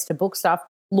BTS to book stuff,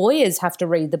 lawyers have to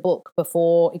read the book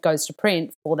before it goes to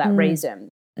print for that reason.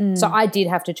 So I did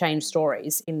have to change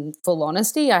stories in full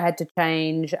honesty. I had to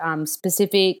change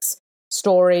specifics,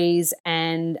 stories,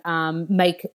 and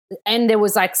and there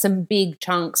was like some big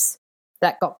chunks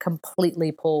that got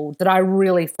completely pulled that I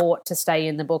really fought to stay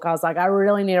in the book. I was like, I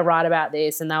really need to write about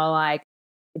this. And they were like,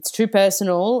 it's too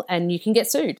personal and you can get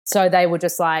sued. So they were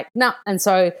just like, no. And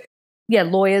so,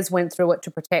 lawyers went through it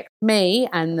to protect me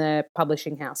and the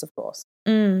publishing house, of course.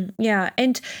 Yeah.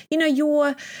 And,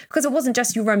 because it wasn't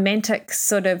just your romantic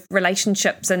sort of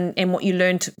relationships and what you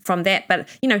learned from that, but,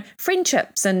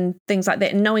 friendships and things like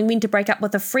that, and knowing when to break up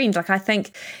with a friend. Like, I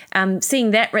think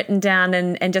seeing that written down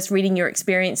and just reading your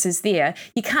experiences there,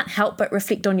 you can't help but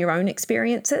reflect on your own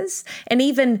experiences. And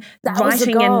even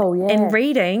writing and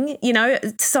reading,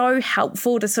 it's so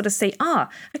helpful to sort of see,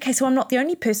 okay, so I'm not the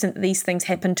only person that these things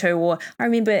happen to, or I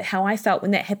remember how I felt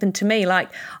when that happened to me. Like,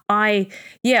 I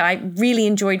really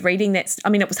enjoyed reading that. I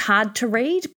mean, it was hard to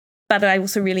read, but I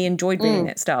also really enjoyed reading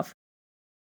that stuff.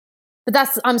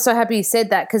 But I'm so happy you said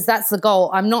that, because that's the goal.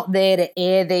 I'm not there to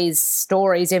air these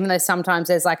stories, even though sometimes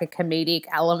there's like a comedic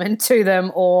element to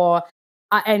them,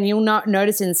 and you'll not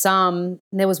notice in some,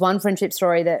 there was one friendship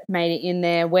story that made it in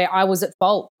there where I was at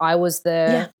fault. I was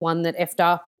the one that effed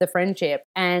up the friendship,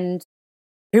 and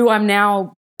who I'm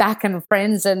now back and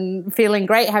friends and feeling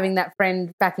great having that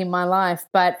friend back in my life.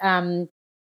 But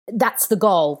that's the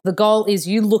goal. The goal is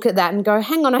you look at that and go,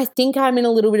 hang on, I think I'm in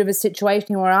a little bit of a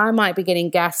situation where I might be getting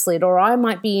gaslit, or I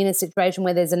might be in a situation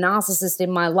where there's a narcissist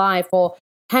in my life, or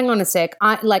hang on a sec.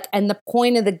 And the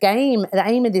point of the game, the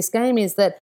aim of this game is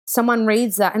that someone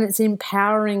reads that and it's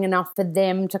empowering enough for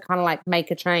them to kind of like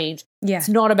make a change. Yeah. It's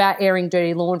not about airing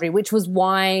dirty laundry, which was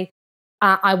why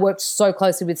I worked so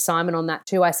closely with Simon on that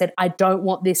too. I said, I don't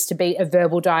want this to be a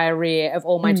verbal diarrhea of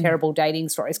all my terrible dating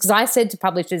stories. Because I said to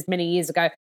publishers many years ago,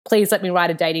 please let me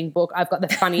write a dating book. I've got the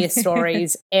funniest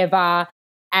stories ever.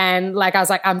 And like, I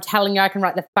was like, I'm telling you, I can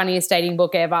write the funniest dating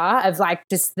book ever of like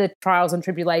just the trials and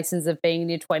tribulations of being in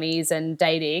your 20s and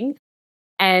dating.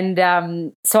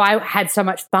 And so I had so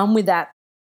much fun with that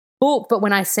book. But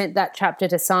when I sent that chapter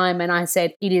to Simon, I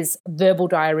said, it is verbal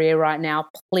diarrhea right now.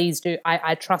 Please do.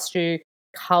 I trust you.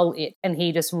 Cull it. And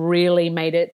he just really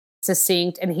made it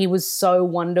succinct. And he was so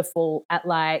wonderful at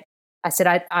like, I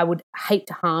said, I would hate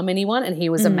to harm anyone. And he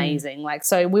was amazing. Like,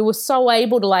 so we were so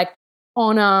able to like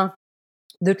honor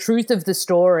the truth of the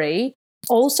story.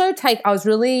 Also I was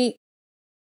really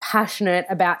passionate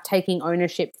about taking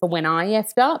ownership for when I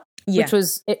effed up, which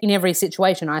was in every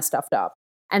situation I stuffed up.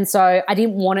 And so I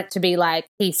didn't want it to be like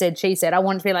he said, she said. I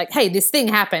wanted to be like, hey, this thing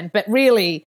happened, but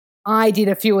really I did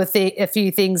a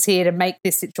few things here to make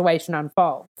this situation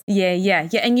unfold. Yeah.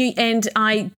 And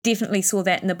I definitely saw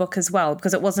that in the book as well,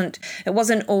 because it wasn't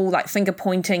all like finger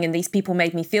pointing and these people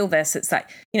made me feel this. It's like,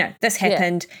 this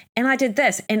happened and I did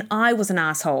this and I was an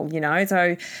asshole,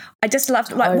 So I just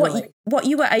loved like what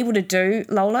you were able to do,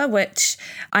 Lola, which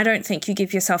I don't think you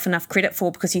give yourself enough credit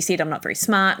for, because you said I'm not very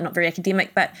smart, not very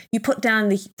academic, but you put down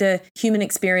the human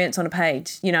experience on a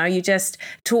page. You just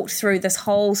talked through this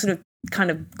whole sort of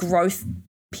kind of growth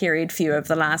period for you of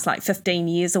the last like 15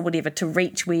 years or whatever to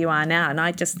reach where you are now. And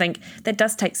I just think that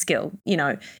does take skill,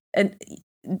 and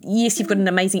yes, you've got an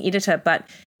amazing editor, but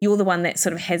you're the one that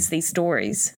sort of has these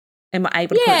stories and we're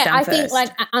able to put it down first. Think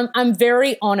like I'm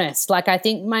very honest. Like I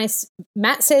think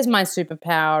Matt says my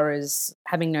superpower is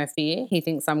having no fear. He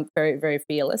thinks I'm very, very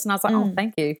fearless. And I was like, oh,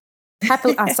 thank you.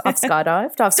 Happily, I've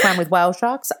skydived. I've swam with whale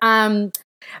sharks.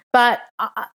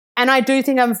 And I do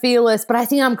think I'm fearless, but I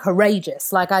think I'm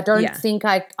courageous. Like I don't think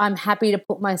I'm happy to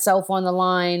put myself on the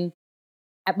line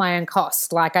at my own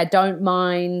cost. Like I don't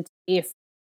mind if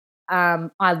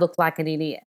I look like an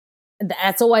idiot.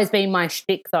 That's always been my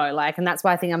shtick though. Like, and that's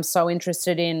why I think I'm so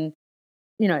interested in,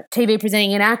 TV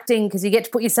presenting and acting, because you get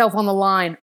to put yourself on the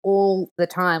line all the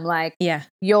time. Like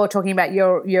you're talking about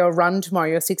your run tomorrow,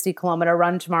 your 60-kilometer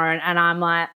run tomorrow. And I'm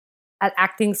like, at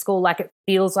acting school, like it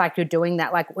feels like you're doing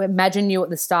that. Like imagine you at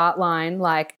the start line,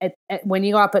 like when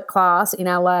you go up at class in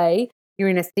LA, you're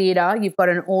in a theatre, you've got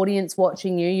an audience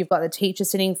watching you, you've got the teacher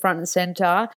sitting front and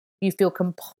centre, you feel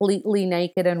completely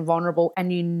naked and vulnerable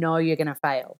and you're going to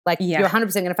fail. Like you're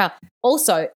 100% going to fail.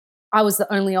 Also, I was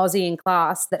the only Aussie in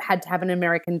class that had to have an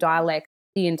American dialect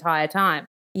the entire time.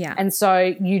 Yeah. And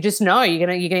so you just know you're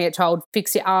going to get told,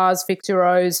 fix your R's, fix your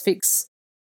O's, fix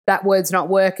that word's not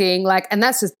working, and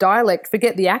that's just dialect.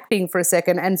 Forget the acting for a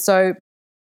second. And so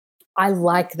I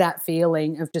like that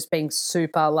feeling of just being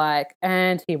super like,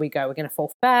 and here we go, we're going to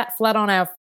fall flat on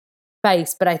our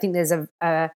face. But I think there's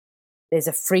a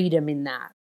freedom in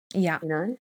that. Yeah.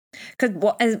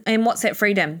 What's that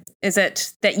freedom? Is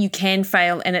it that you can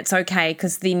fail and it's okay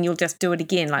because then you'll just do it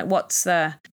again? Like what's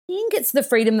the... I think it's the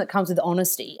freedom that comes with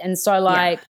honesty. And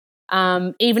so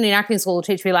even in acting school, they'll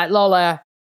teach me like, Lola,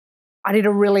 I did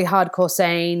a really hardcore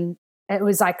scene. It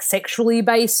was like sexually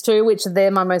based too, which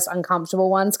they're my most uncomfortable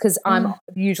ones because I'm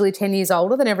usually 10 years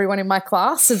older than everyone in my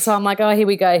class. And so I'm like, oh, here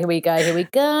we go.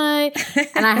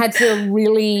 And I had to do a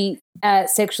really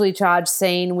sexually charged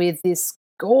scene with this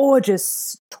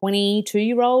gorgeous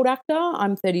 22-year-old actor.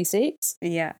 I'm 36.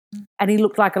 Yeah. And he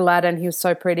looked like Aladdin. He was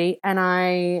so pretty. And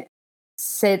I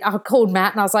called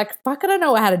Matt and I was like, fuck, I don't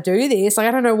know how to do this. Like,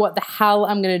 I don't know what the hell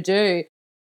I'm going to do.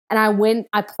 And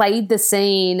I played the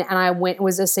scene and it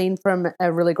was a scene from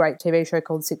a really great TV show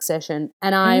called Succession.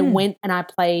 And I went and I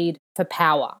played for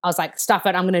power. I was like, stuff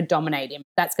it, I'm going to dominate him.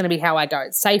 That's going to be how I go.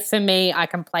 It's safe for me. I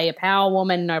can play a power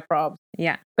woman, no problem.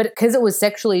 Yeah. But because it was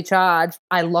sexually charged,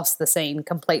 I lost the scene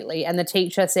completely. And the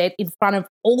teacher said in front of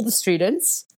all the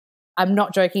students, I'm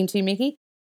not joking to you, Mickey,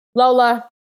 Lola,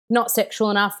 not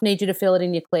sexual enough, need you to feel it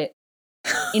in your clit.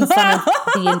 in front of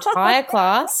the entire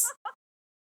class.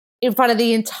 In front of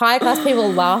the entire class,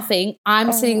 people laughing.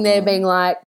 I'm sitting there being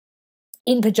like,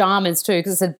 in pajamas too,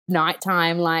 because it's a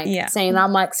nighttime, scene.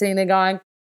 I'm like sitting there going,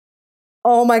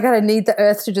 oh my God, I need the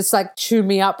earth to just like chew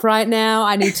me up right now.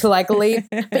 I need to like leave.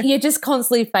 But you're just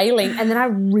constantly failing. And then I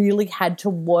really had to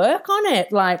work on it,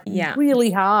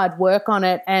 really hard work on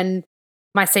it. And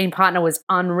my scene partner was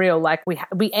unreal. Like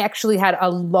we actually had a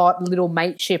little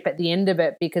mateship at the end of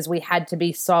it because we had to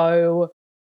be so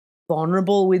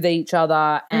vulnerable with each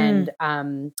other and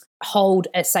hold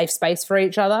a safe space for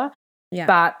each other. Yeah.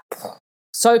 But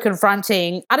so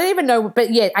confronting. I don't even know.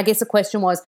 But yeah, I guess the question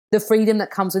was, the freedom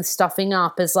that comes with stuffing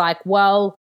up is like,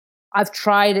 well, I've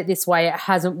tried it this way. It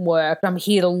hasn't worked. I'm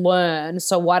here to learn.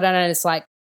 So why don't I just like,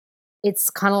 it's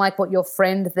kind of like what your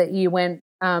friend that you went,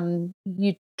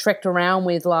 you trekked around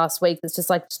with last week. It's just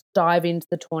like, just dive into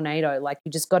the tornado. Like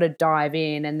you just got to dive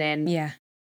in. And then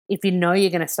if you know you're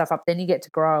going to stuff up, then you get to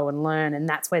grow and learn. And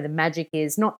that's where the magic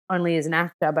is, not only as an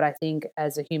actor, but I think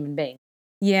as a human being.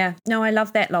 Yeah, no, I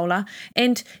love that, Lola.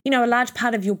 And, you know, a large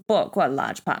part of your book, well, a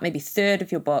large part, maybe third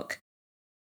of your book,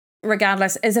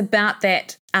 regardless, is about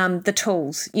that, the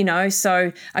tools, you know.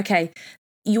 So, okay,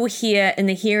 you're here in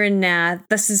the here and now,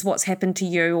 this is what's happened to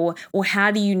you, or how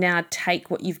do you now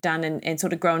take what you've done and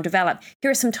sort of grow and develop?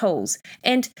 Here are some tools.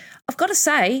 And I've got to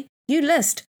say, you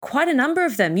list quite a number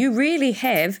of them. You really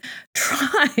have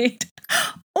tried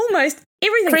almost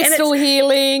everything. Crystal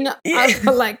healing. I've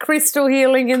got like crystal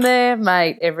healing in there,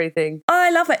 mate, everything. Oh, I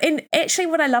love it. And actually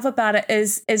what I love about it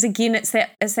is again, it's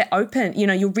that open, you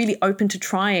know, you're really open to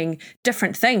trying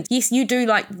different things. Yes, you do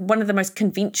like one of the most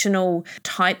conventional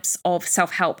types of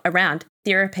self-help around,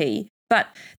 therapy, but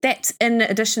that's in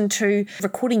addition to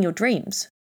recording your dreams,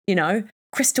 you know,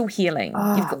 crystal healing.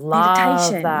 Oh, you've got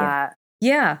meditation. That.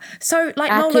 Yeah. So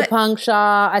like acupuncture,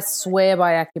 I swear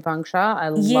by acupuncture. I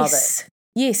love it.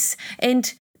 Yes.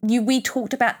 And we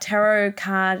talked about tarot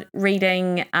card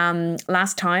reading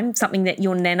last time, something that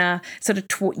your nana sort of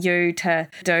taught you to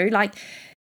do. Like,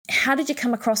 how did you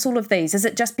come across all of these? Is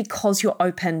it just because you're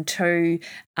open to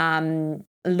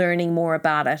learning more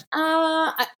about it?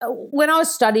 When I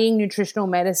was studying nutritional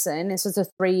medicine, this was a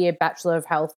 3-year Bachelor of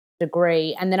Health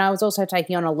degree, and then I was also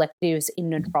taking on electives in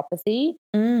naturopathy.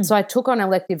 So I took on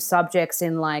elective subjects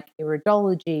in like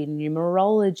iridology,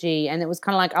 numerology, and it was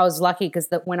kind of like I was lucky because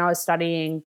when I was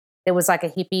studying, there was like a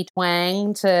hippie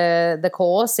twang to the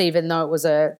course, even though it was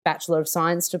a Bachelor of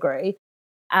Science degree.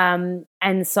 And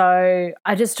so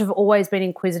I just have always been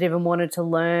inquisitive and wanted to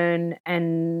learn,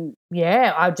 and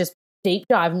I just deep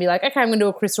dive and be like, okay, I'm going to do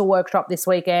a crystal workshop this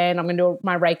weekend. I'm going to do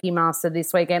my Reiki master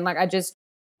this weekend. Like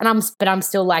but I'm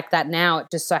still like that now. It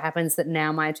just so happens that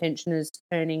now my attention is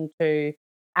turning to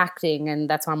acting, and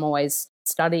that's why I'm always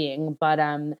studying. But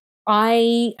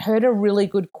I heard a really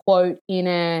good quote in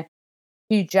a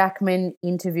Hugh Jackman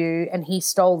interview, and he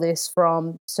stole this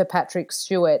from Sir Patrick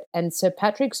Stewart. And Sir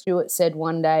Patrick Stewart said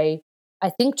one day,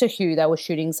 I think to Hugh, they were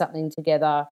shooting something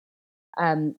together.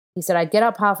 He said, I get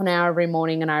up half an hour every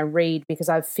morning and I read because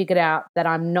I've figured out that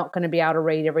I'm not going to be able to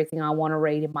read everything I want to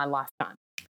read in my lifetime.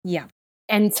 Yeah.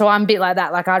 And so I'm a bit like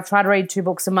that. Like I try to read 2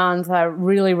 books a month. I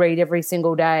really read every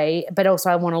single day, but also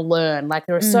I want to learn. Like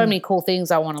there are so many cool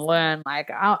things I want to learn.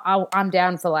 Like I'm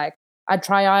down for like, I'd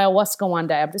try ayahuasca one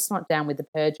day. I'm just not down with the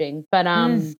purging. But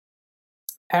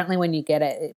apparently when you get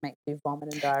it, it makes you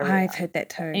vomit and diarrhea. I've heard that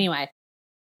too. Anyway,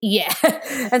 yeah.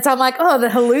 And so I'm like, oh, the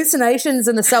hallucinations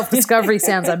and the self-discovery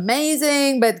sounds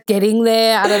amazing, but getting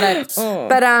there, I don't know.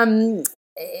 But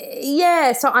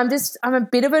so I'm a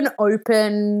bit of an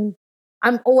open,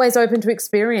 I'm always open to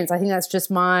experience. I think that's just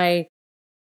my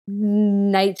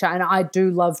nature, and I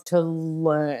do love to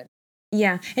learn.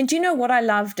 Yeah. And do you know what I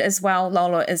loved as well,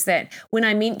 Lola, is that when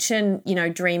I mention, you know,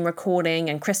 dream recording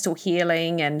and crystal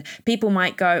healing, and people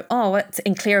might go, oh, it's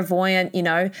and clairvoyant, you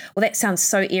know, well, that sounds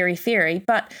so airy-fairy.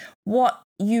 But what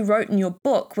you wrote in your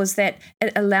book was that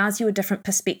it allows you a different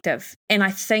perspective. And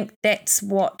I think that's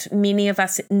what many of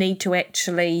us need to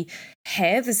actually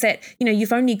have, is that, you know,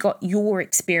 you've only got your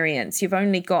experience. You've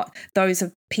only got those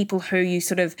of people who you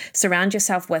sort of surround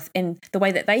yourself with and the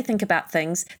way that they think about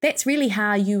things. That's really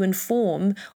how you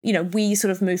inform, you know, where you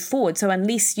sort of move forward. So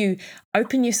unless you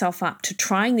open yourself up to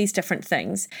trying these different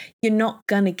things, you're not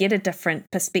going to get a different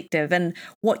perspective. And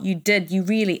what you did, you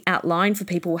really outlined for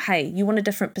people, hey, you want a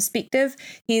different perspective?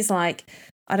 Here's like,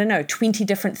 I don't know, 20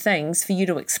 different things for you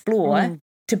to explore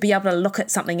to be able to look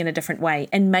at something in a different way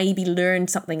and maybe learn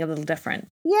something a little different.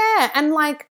 Yeah. And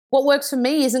like what works for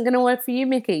me isn't going to work for you,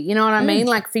 Mickey. You know what I mean?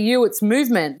 Like for you, it's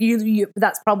movement. You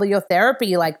that's probably your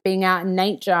therapy, like being out in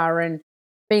nature and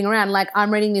being around. Like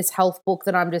I'm reading this health book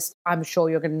that I'm sure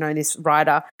you're going to know this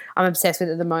writer. I'm obsessed with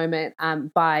at the moment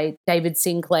by David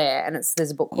Sinclair, and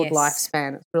there's a book called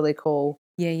Lifespan. It's really cool.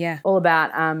 Yeah. All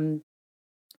about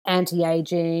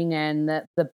anti-aging and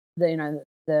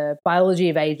the biology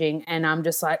of aging. And I'm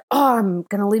just like, oh, I'm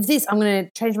going to live this. I'm going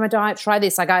to change my diet, try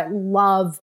this. Like I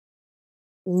love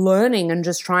learning and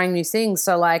just trying new things.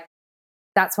 So like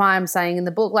that's why I'm saying in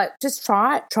the book, like just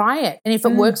try it. And if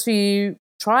it works for you,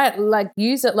 try it, like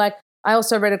use it. Like I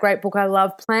also read a great book I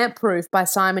love, Plant Proof by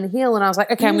Simon Hill. And I was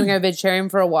like, okay, I'm going to go vegetarian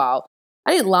for a while.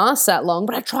 I didn't last that long,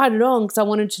 but I tried it on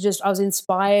because I was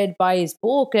inspired by his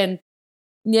book. And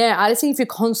yeah, I just think if you're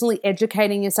constantly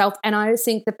educating yourself, and I just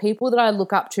think the people that I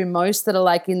look up to most that are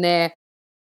like in their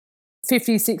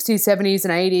 50s, 60s, 70s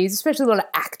and 80s, especially a lot of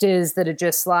actors that are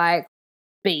just like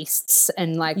beasts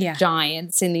and like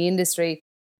giants in the industry,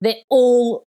 they're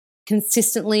all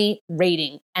consistently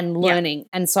reading and learning.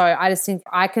 And so I just think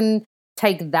I can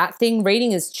take that thing.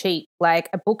 Reading is cheap. Like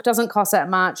a book doesn't cost that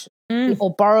much,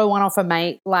 or borrow one off a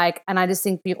mate. Like, and I just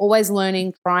think you're always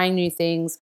learning, trying new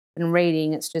things and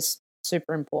reading. It's just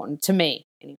super important to me.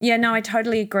 Yeah, no, I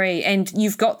totally agree. And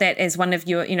you've got that as one of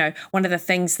your, one of the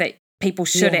things that people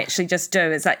should actually just do.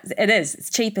 It's like, it's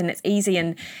cheap and it's easy.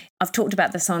 And I've talked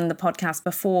about this on the podcast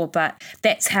before, but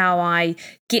that's how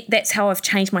I've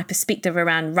changed my perspective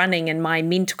around running and my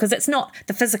mental, because it's not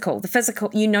the physical,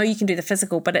 you can do the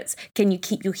physical, but it's, can you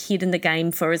keep your head in the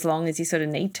game for as long as you sort of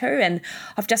need to? And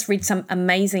I've just read some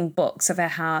amazing books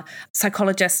about how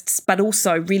psychologists, but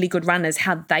also really good runners,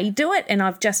 how they do it. And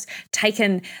I've just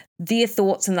taken their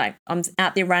thoughts and like, I'm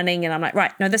out there running and I'm like,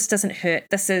 right, no, this doesn't hurt.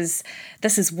 This is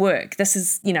work. This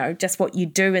is, just what you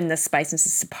do in this space. This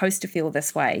is supposed to feel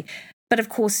this way. But of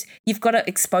course, you've got to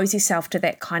expose yourself to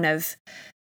that kind of,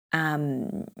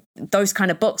 those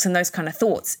kind of books and those kind of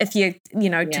thoughts if you,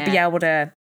 to be able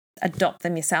to adopt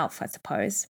them yourself, I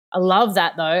suppose. I love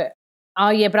that though. Oh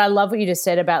yeah, but I love what you just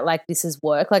said about like, this is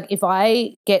work. Like if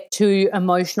I get too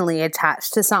emotionally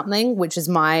attached to something, which is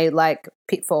my like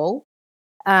pitfall,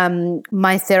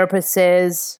 my therapist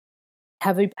says,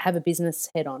 have a business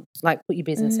head on, like put your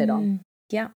business head on.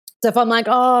 Yeah. So if I'm like,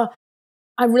 oh,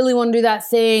 I really want to do that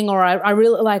thing, or I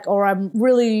really like, or I'm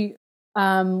really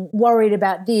worried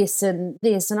about this and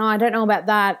I don't know about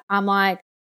that. I'm like,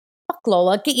 fuck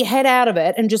Lola, get your head out of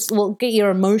it and just get your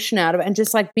emotion out of it and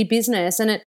just like be business. And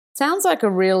it sounds like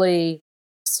a really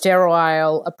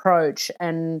sterile approach,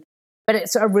 but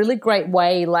it's a really great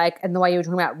way, like, and the way you were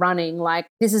talking about running, like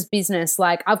this is business.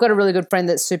 Like I've got a really good friend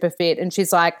that's super fit and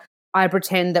she's like, I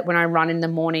pretend that when I run in the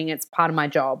morning, it's part of my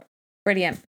job.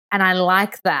 Brilliant. And I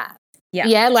like that. Yeah.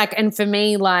 Yeah. Like, and for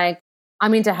me, like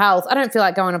I'm into health. I don't feel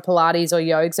like going to Pilates or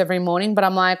yogas every morning, but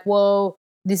I'm like, well,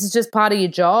 this is just part of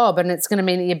your job. And it's going to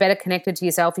mean that you're better connected to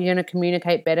yourself. You're going to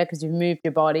communicate better because you've moved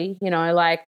your body,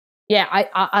 like, yeah,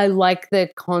 I like the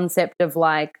concept of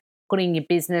like putting your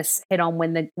business head on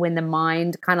when the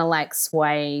mind kind of like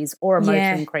sways or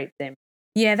emotion creeps in.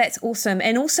 Yeah, that's awesome.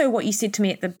 And also what you said to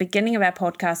me at the beginning of our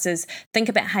podcast is think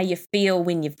about how you feel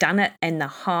when you've done it and the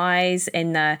highs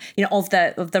and the,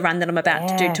 of the run that I'm about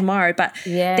to do tomorrow. But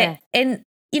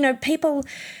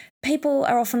people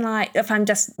are often like, if I'm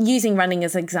just using running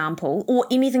as an example or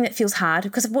anything that feels hard,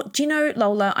 because do you know,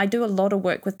 Lola, I do a lot of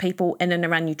work with people in and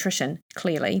around nutrition,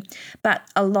 clearly, but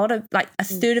a lot of like a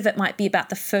third of it might be about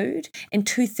the food and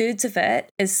 2/3 of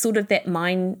it is sort of that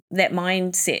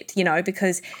mindset,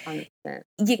 because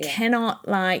you cannot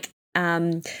like,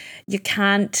 you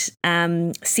can't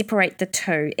separate the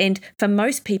two. And for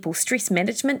most people, stress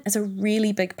management is a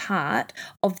really big part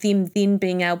of them then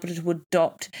being able to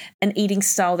adopt an eating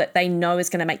style that they know is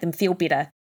going to make them feel better.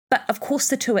 But of course,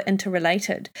 the two are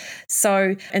interrelated.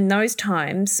 So in those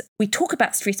times, we talk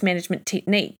about stress management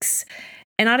techniques.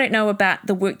 And I don't know about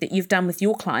the work that you've done with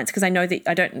your clients, because I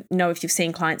don't know if you've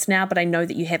seen clients now, but I know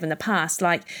that you have in the past,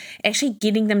 like actually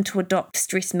getting them to adopt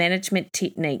stress management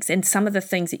techniques and some of the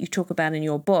things that you talk about in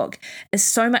your book is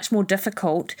so much more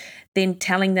difficult than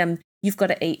telling them you've got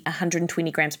to eat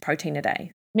 120 grams of protein a day.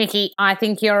 Mickey, I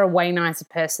think you're a way nicer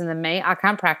person than me. I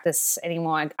can't practice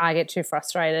anymore. I get too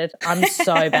frustrated. I'm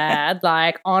so bad.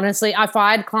 Like, honestly, I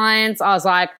fired clients. I was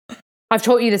like, I've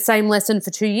taught you the same lesson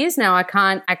for 2 years now. I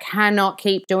cannot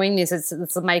keep doing this.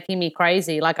 It's making me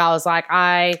crazy. Like I was like,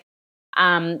 I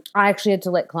actually had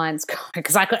to let clients go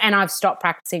because and I've stopped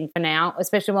practicing for now,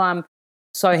 especially while I'm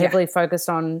so heavily focused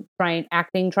on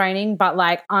acting training. But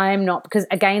like I'm not, because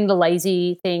again, the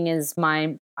lazy thing is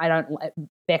it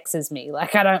vexes me.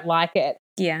 Like I don't like it.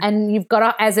 Yeah. And you've got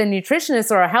to, as a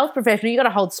nutritionist or a health professional, you got to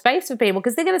hold space for people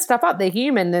because they're going to stuff up. They're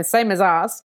human. They're the same as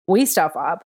us. We stuff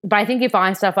up. But I think if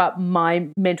I stuff up, my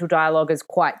mental dialogue is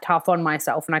quite tough on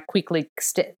myself and I quickly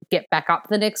get back up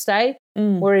the next day.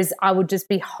 Whereas I would just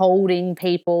be holding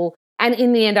people. And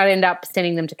in the end, I'd end up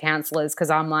sending them to counsellors because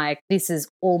I'm like, this is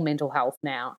all mental health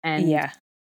now. And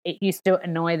it used to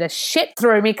annoy the shit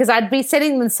through me because I'd be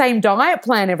setting the same diet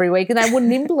plan every week and they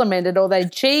wouldn't implement it or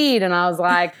they'd cheat. And I was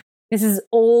like, this is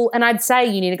all – and I'd say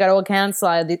you need to go to a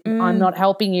counsellor. I'm not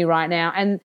helping you right now.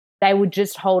 And they would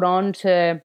just hold on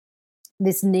to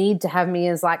this need to have me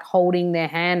as like holding their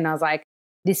hand. And I was like,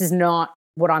 this is not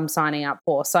what I'm signing up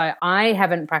for. So I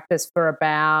haven't practiced for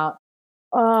about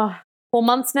 4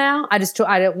 months now. I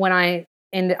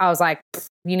was like,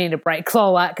 you need a break,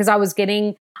 Lola, because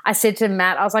I said to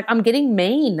Matt, I was like, I'm getting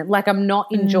mean. Like I'm not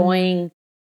enjoying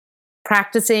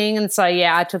practicing. And so,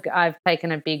 I've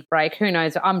taken a big break. Who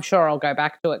knows? I'm sure I'll go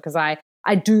back to it because I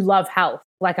do love health.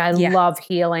 Like I love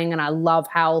healing and I love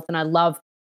health and I love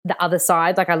the other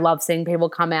side. Like I love seeing people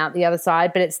come out the other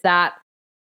side, but it's that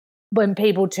when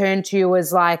people turn to you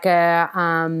as like a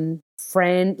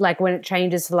friend, like when it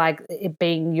changes to like it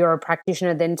being you're a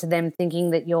practitioner, then to them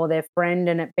thinking that you're their friend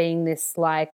and it being this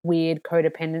like weird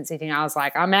codependency thing, I was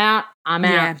like, I'm out.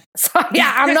 So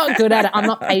I'm not good at it. I'm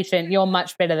not patient. You're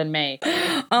much better than me.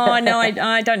 Oh, no,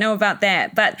 I don't know about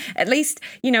that. But at least,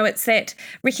 it's that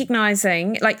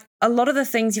recognizing like a lot of the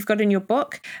things you've got in your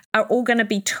book are all going to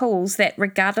be tools that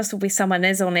regardless of where someone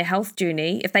is on their health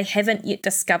journey, if they haven't yet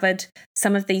discovered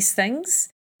some of these things,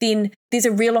 then there's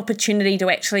a real opportunity to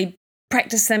actually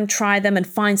practice them, try them and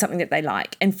find something that they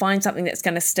like and find something that's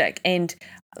going to stick. And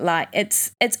like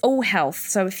it's all health.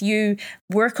 So if you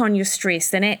work on your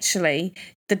stress, then actually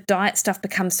the diet stuff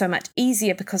becomes so much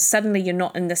easier because suddenly you're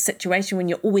not in this situation when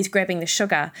you're always grabbing the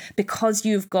sugar because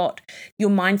you've got your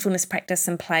mindfulness practice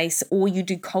in place, or you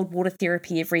do cold water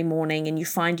therapy every morning and you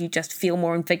find you just feel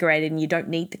more invigorated and you don't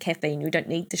need the caffeine, you don't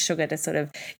need the sugar to sort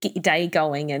of get your day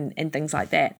going and things like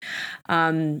that. I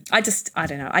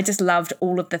don't know. I just loved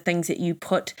all of the things that you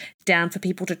put down for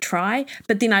people to try.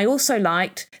 But then I also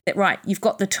liked that, right, you've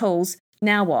got the tools,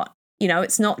 now what?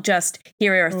 It's not just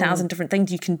here are 1,000 different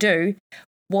things you can do.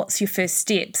 What's your first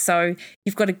step? So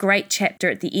you've got a great chapter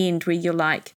at the end where you're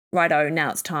like, righto, now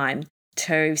it's time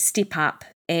to step up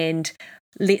and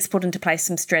let's put into place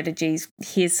some strategies.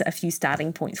 Here's a few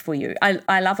starting points for you.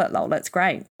 I love it, Lola. It's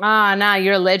great. No,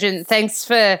 you're a legend. Thanks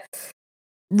for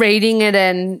reading it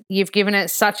and you've given it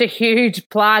such a huge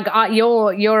plug.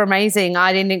 You're amazing.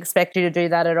 I didn't expect you to do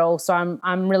that at all. So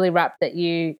I'm really rapt that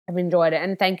you have enjoyed it,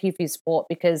 and thank you for your support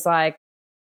because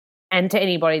and to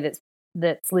anybody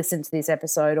that's listened to this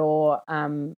episode or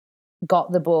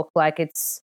got the book, like it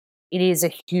is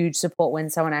a huge support when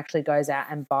someone actually goes out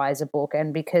and buys a book.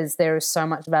 And because there is so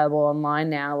much available online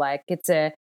now, like it's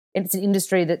an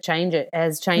industry that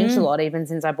has changed a lot even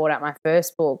since I bought out my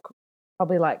first book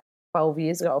probably like 12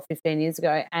 years ago or 15 years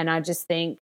ago. And I just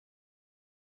think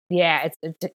I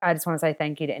just want to say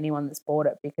thank you to anyone that's bought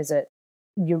it because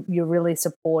you're really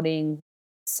supporting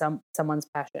someone's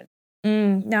passion.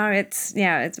 No, it's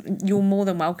you're more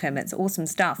than welcome. It's awesome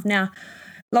stuff. Now,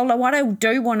 Lola, what I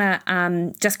do want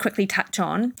to just quickly touch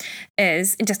on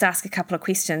is and just ask a couple of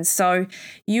questions. So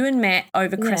you and Matt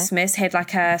over Christmas had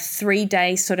like a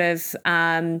 3-day sort of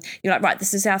you're like, right,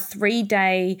 this is our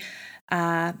 3-day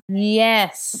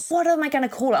yes. What am I going to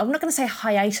call it? I'm not going to say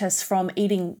hiatus from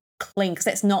eating clean because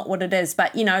that's not what it is.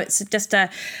 But, it's just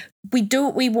we do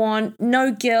what we want,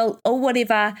 no guilt or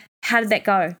whatever. How did that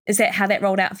go? Is that how that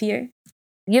rolled out for you?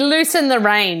 You loosen the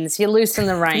reins. You know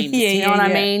what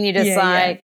I mean? You're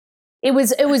just it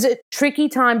was a tricky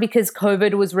time because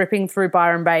COVID was ripping through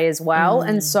Byron Bay as well.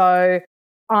 And so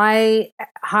I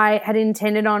had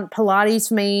intended on Pilates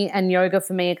for me and yoga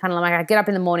for me. Kind of like I get up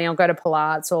in the morning, I'll go to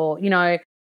Pilates or,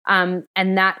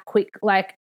 and that quick,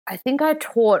 like I think I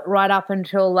taught right up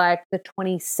until like the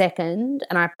 22nd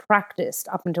and I practiced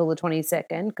up until the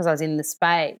 22nd because I was in the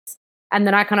space. And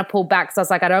then I kind of pulled back because I was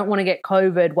like, I don't want to get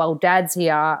COVID while Dad's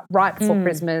here right before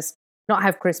Christmas, not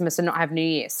have Christmas and not have New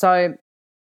Year. So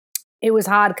it was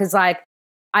hard because like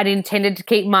I'd intended to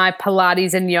keep my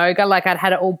Pilates and yoga, like I'd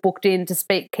had it all booked in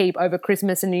to keep over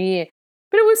Christmas and New Year.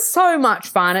 But it was so much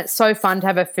fun. It's so fun to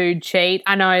have a food cheat.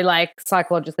 I know like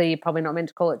psychologically you're probably not meant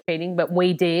to call it cheating, but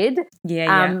we did.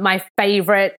 My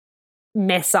favorite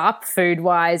mess up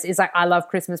food-wise is like I love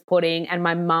Christmas pudding and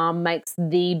my mum makes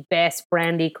the best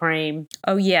brandy cream.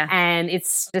 Oh, yeah. And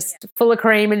it's just full of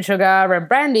cream and sugar and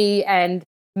brandy, and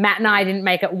Matt and I didn't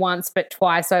make it once but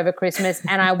twice over Christmas.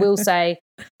 And I will say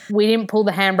we didn't pull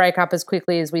the handbrake up as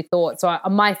quickly as we thought. So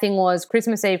my thing was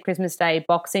Christmas Eve, Christmas Day,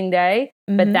 Boxing Day,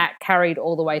 but that carried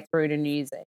all the way through to New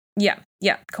Year's Eve.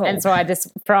 Yeah, cool. And so I just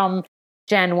from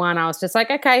Jan 1, I was just like,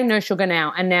 okay, no sugar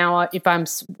now. And now if I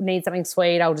need something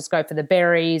sweet, I'll just go for the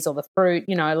berries or the fruit.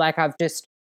 You know, like I've just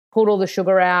pulled all the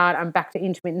sugar out. I'm back to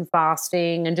intermittent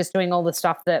fasting and just doing all the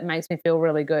stuff that makes me feel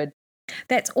really good.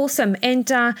 That's awesome. And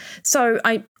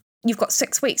you've got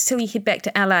 6 weeks till you head back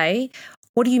to LA.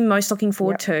 What are you most looking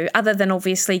forward to, other than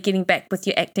obviously getting back with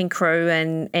your acting crew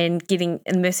and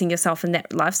immersing yourself in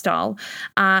that lifestyle?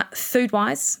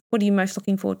 Food-wise, what are you most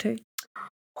looking forward to?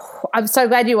 I'm so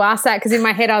glad you asked that, because in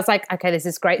my head I was like, okay, there's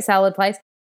this great salad place.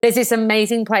 There's this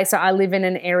amazing place. So I live in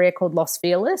an area called Los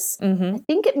Feliz. Mm-hmm. I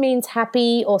think it means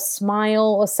happy or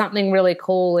smile or something really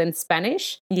cool in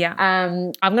Spanish. Yeah.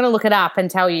 I'm going to look it up and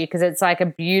tell you, because it's like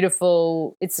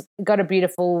it's got a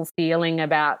beautiful feeling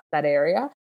about that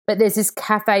area. But there's this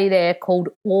cafe there called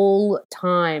All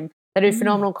Time. They do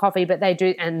phenomenal coffee, but they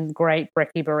do, and great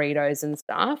brekkie burritos and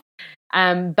stuff.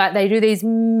 But they do these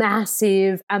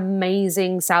massive,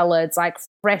 amazing salads, like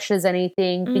fresh as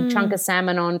anything, big chunk of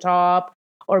salmon on top,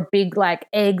 or big like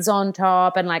eggs on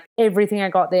top, and like everything I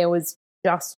got there was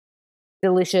just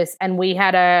delicious. And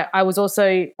I was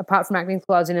also, apart from acting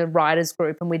school, I was in a writers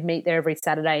group, and we'd meet there every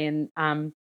Saturday and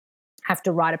have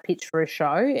to write a pitch for a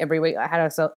show every week. I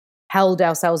held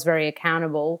ourselves very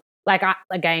accountable. Like,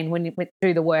 when you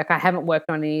do the work, I haven't worked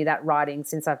on any of that writing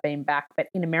since I've been back. But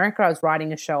in America, I was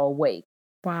writing a show a week.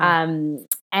 Wow.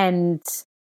 And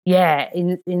yeah,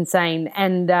 insane.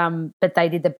 And but they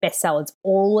did the best salads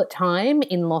all the time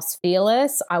in Los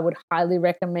Feliz. I would highly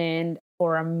recommend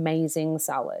for amazing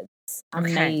salads.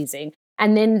 Amazing. Okay.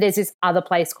 And then there's this other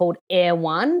place called Air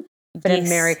One, but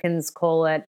Americans call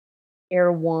it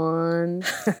Air One.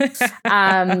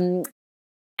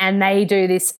 And they do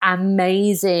this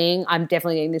amazing, I'm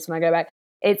definitely eating this when I go back.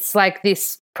 It's like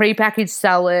this prepackaged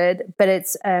salad, but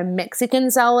it's a Mexican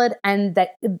salad, and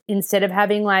that instead of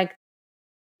having like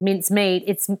minced meat,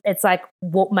 it's like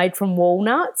made from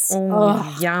walnuts.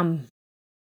 Oh, yum.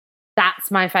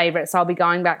 That's my favorite. So I'll be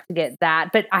going back to get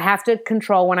that. But I have to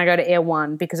control when I go to Air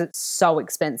One, because it's so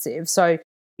expensive. So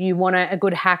you want a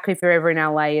good hack if you're ever in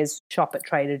LA is shop at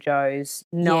Trader Joe's,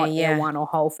 not Air One or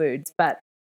Whole Foods. But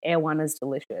Air One is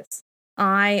delicious.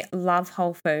 I love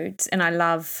Whole Foods, and I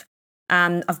love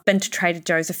I've been to Trader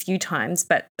Joe's a few times,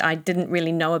 but I didn't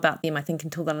really know about them, I think,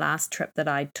 until the last trip that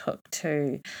I took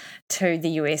to the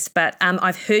US. But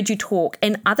I've heard you talk,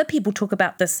 and other people talk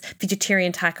about this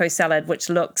vegetarian taco salad, which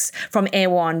looks from Air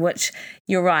One, which,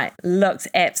 you're right, looks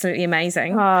absolutely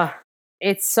amazing. Oh,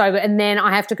 it's so good. And then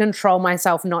I have to control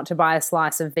myself not to buy a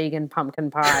slice of vegan pumpkin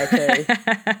pie too.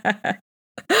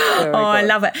 I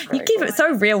love it. You keep it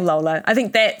so real, Lola. I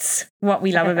think that's what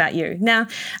we love about you. Now,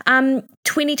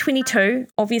 2022,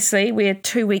 obviously, we're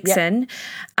 2 weeks in.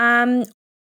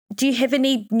 Do you have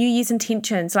any New Year's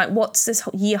intentions? Like, what's this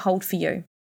year hold for you?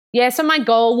 Yeah, so my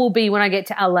goal will be when I get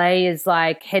to LA is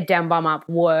like head down, bum up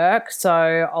work. So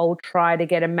I'll try to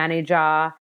get a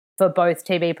manager for both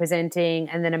TV presenting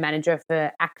and then a manager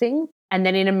for acting. And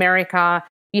then in America,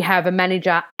 you have a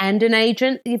manager and an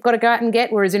agent that you've got to go out and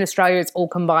get, whereas in Australia it's all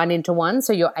combined into one,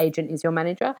 so your agent is your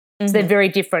manager. Mm-hmm. So they're very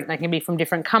different. They can be from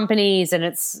different companies, and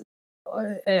it's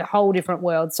a whole different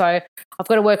world. So I've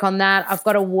got to work on that. I've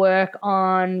got to work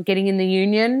on getting in the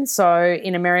union. So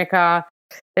in America,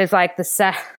 there's like the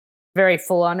SAG, very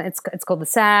full on. It's called the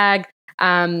SAG.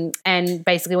 And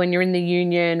basically when you're in the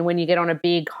union, when you get on a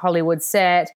big Hollywood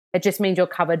set, it just means you're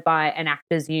covered by an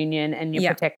actors union and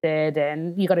you're protected,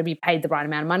 and you got to be paid the right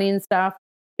amount of money and stuff.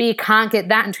 But you can't get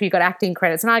that until you got acting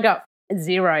credits. And I got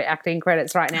 0 acting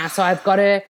credits right now. So I've got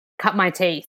to cut my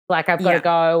teeth. Like I've got to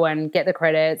go and get the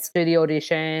credits, do the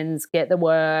auditions, get the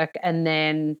work, and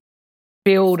then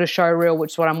build a show reel,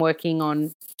 which is what I'm working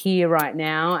on here right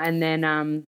now. And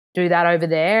then do that over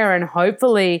there. And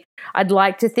hopefully I'd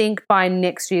like to think by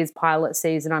next year's pilot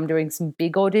season I'm doing some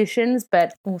big auditions,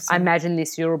 but I imagine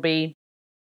this year will be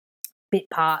bit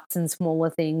parts and smaller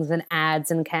things and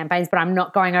ads and campaigns. But I'm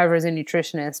not going over as a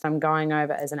nutritionist. I'm going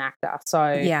over as an actor.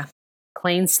 So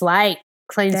clean slate.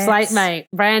 Clean slate, mate.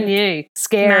 Brand new.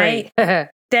 Scary. Mate,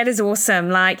 that is awesome.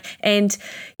 Like, and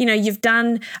you know, you've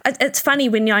done. It's funny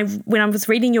when I was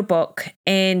reading your book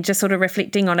and just sort of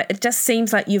reflecting on it. It just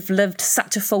seems like you've lived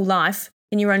such a full life,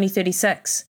 and you're only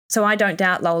 36. So I don't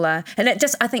doubt, Lola. And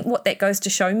I think what that goes to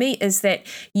show me is that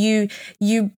you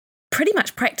pretty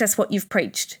much practice what you've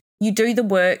preached. You do the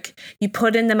work. You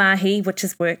put in the mahi, which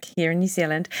is work here in New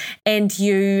Zealand, and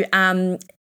you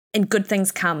and good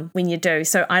things come when you do.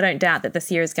 So I don't doubt that this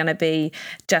year is going to be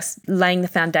just laying the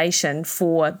foundation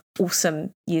for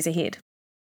awesome years ahead.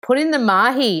 Put in the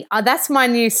mahi. Oh, that's my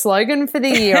new slogan for the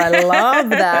year. I love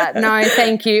that. No,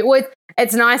 thank you. Well,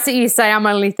 it's nice that you say I'm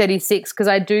only 36, because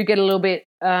I do get a little bit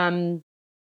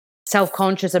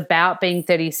self-conscious about being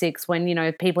 36 when, you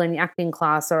know, people in the acting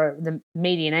class are the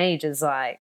median age is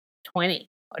like 20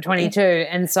 or 22.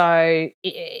 And so,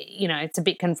 you know, it's a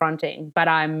bit confronting, but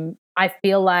I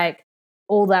feel like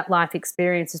all that life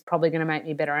experience is probably going to make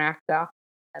me a better actor.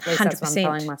 At least 100%. That's what I'm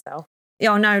telling myself.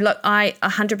 Oh, no, look, I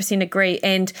 100% agree.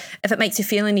 And if it makes you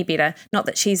feel any better, not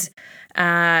that she's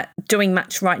doing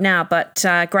much right now, but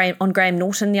on Graham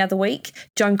Norton the other week,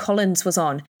 Joan Collins was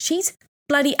on. She's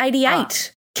bloody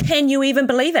 88. Can you even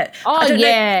believe it? Oh,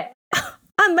 yeah.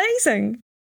 Amazing.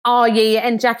 Oh, yeah.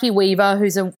 And Jackie Weaver,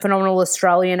 who's a phenomenal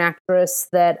Australian actress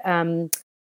that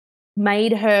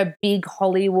made her big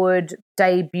Hollywood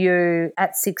debut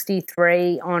at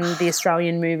 63 on the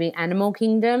Australian movie Animal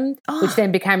Kingdom, which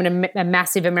then became a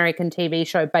massive American TV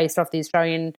show based off the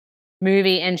Australian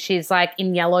movie. And she's like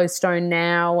in Yellowstone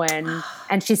now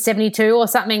and she's 72 or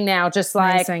something now, just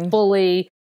like fully.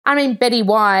 I mean, Betty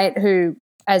White, who,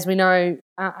 as we know,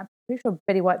 I'm pretty sure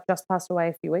Betty White just passed away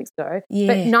a few weeks ago,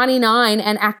 but 99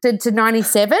 and acted to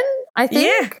 97. I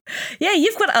think. Yeah,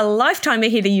 you've got a lifetime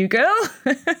ahead of you, girl.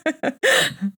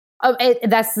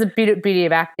 That's the beauty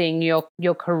of acting.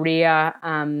 Your career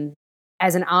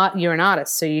as you're an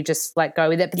artist, so you just like go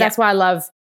with it. But that's why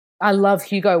I love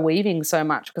Hugo Weaving so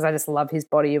much, because I just love his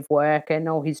body of work and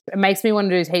it makes me want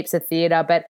to do heaps of theatre.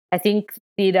 But I think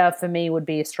theatre for me would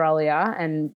be Australia,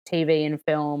 and TV and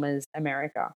film is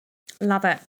America. Love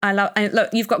it. And look,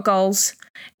 you've got goals,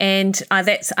 and I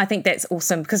think that's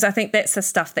awesome, because I think that's the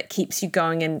stuff that keeps you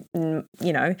going. And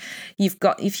you know,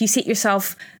 if you set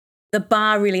yourself the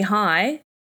bar really high,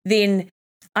 then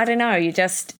I don't know,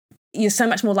 you're so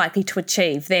much more likely to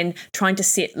achieve than trying to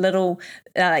set little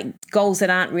goals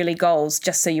that aren't really goals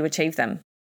just so you achieve them.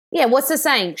 Yeah, what's the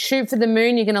saying? Shoot for the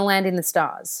moon, you're going to land in the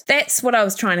stars. That's what I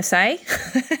was trying to say.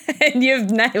 And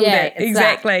you've nailed it.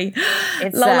 Exactly.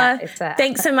 Lola,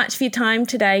 thanks so much for your time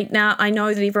today. Now, I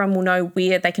know that everyone will know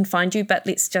where they can find you, but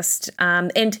let's just,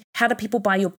 and how do people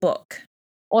buy your book?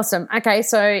 Awesome. Okay,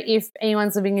 so if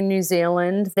anyone's living in New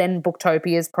Zealand, then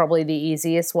Booktopia is probably the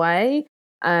easiest way.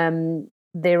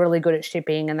 They're really good at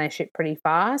shipping and they ship pretty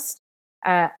fast.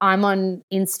 I'm on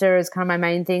Insta as kind of my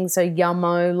main thing, so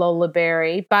Yummo Lola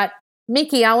Berry. But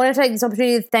Mickey, I want to take this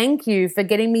opportunity to thank you for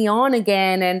getting me on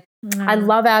again. And I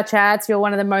love our chats. You're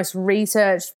one of the most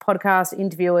researched podcast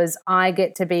interviewers. I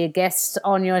get to be a guest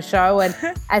on your show. And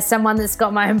as someone that's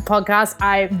got my own podcast,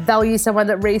 I value someone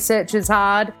that researches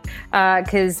hard,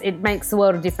 because it makes the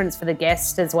world of difference for the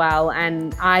guest as well.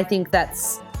 And I think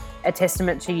that's a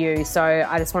testament to you. So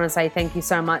I just want to say thank you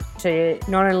so much to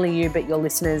not only you, but your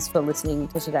listeners for listening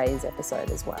to today's episode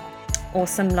as well.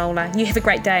 Awesome, Lola. You have a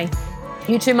great day.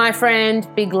 You too, my friend.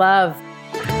 Big love.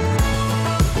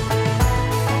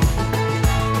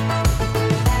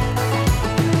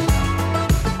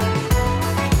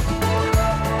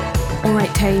 All right,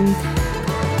 team.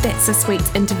 That's this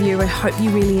week's interview. I hope you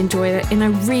really enjoyed it, and I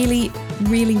really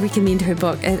recommend her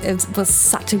book. It was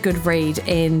such a good read,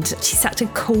 and she's such a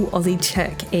cool Aussie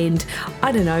chick. And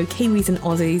I don't know, Kiwis and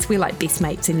Aussies, we're like best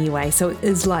mates anyway, so it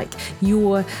is like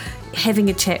you're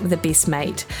having a chat with a best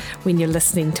mate when you're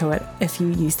listening to it, if you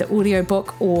use the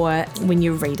audiobook or when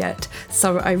you read it.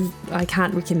 So I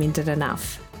can't recommend it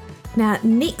enough. Now,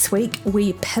 next week,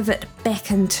 we pivot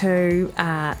back into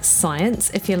science,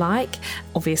 if you like,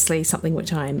 obviously something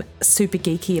which I'm super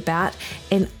geeky about,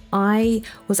 and I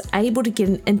was able to get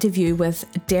an interview with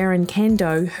Darren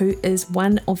Kando, who is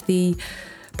one of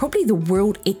probably the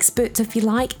world experts, if you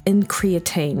like, in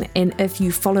creatine. And if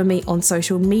you follow me on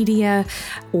social media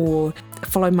or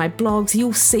follow my blogs,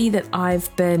 you'll see that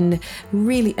I've been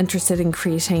really interested in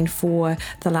creatine for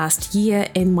the last year,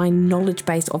 and my knowledge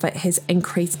base of it has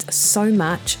increased so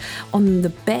much on the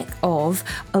back of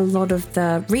a lot of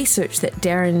the research that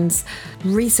Darren's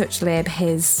research lab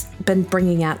has been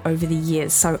bringing out over the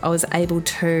years. So I was able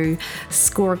to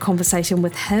score a conversation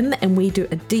with him, and we do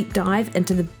a deep dive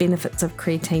into the benefits of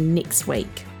creatine next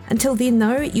week. Until then,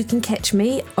 though, you can catch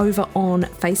me over on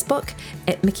Facebook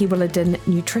at Mickey Williden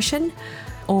Nutrition,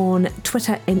 on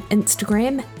Twitter and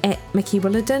Instagram at Mickey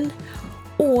Williden,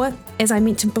 or, as I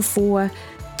mentioned before,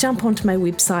 jump onto my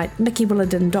website,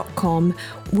 mickeywilliden.com,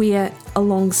 where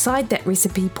alongside that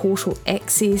recipe portal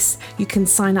access, you can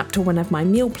sign up to one of my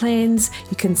meal plans.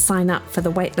 You can sign up for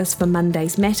the waitlist for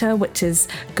Monday's Matter, which is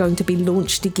going to be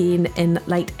launched again in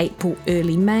late April,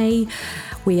 early May.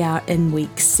 We are in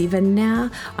week 7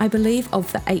 now, I believe,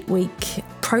 of the 8-week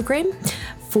program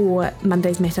for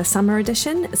Monday's Matter Summer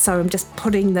Edition. So I'm just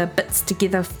putting the bits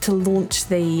together to launch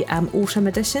the Autumn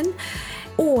Edition.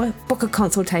 Or book a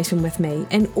consultation with me,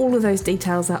 and all of those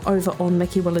details are over on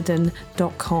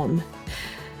mickeywilliden.com.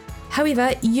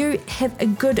 However, you have a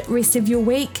good rest of your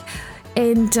week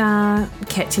and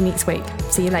catch you next week.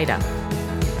 See you later.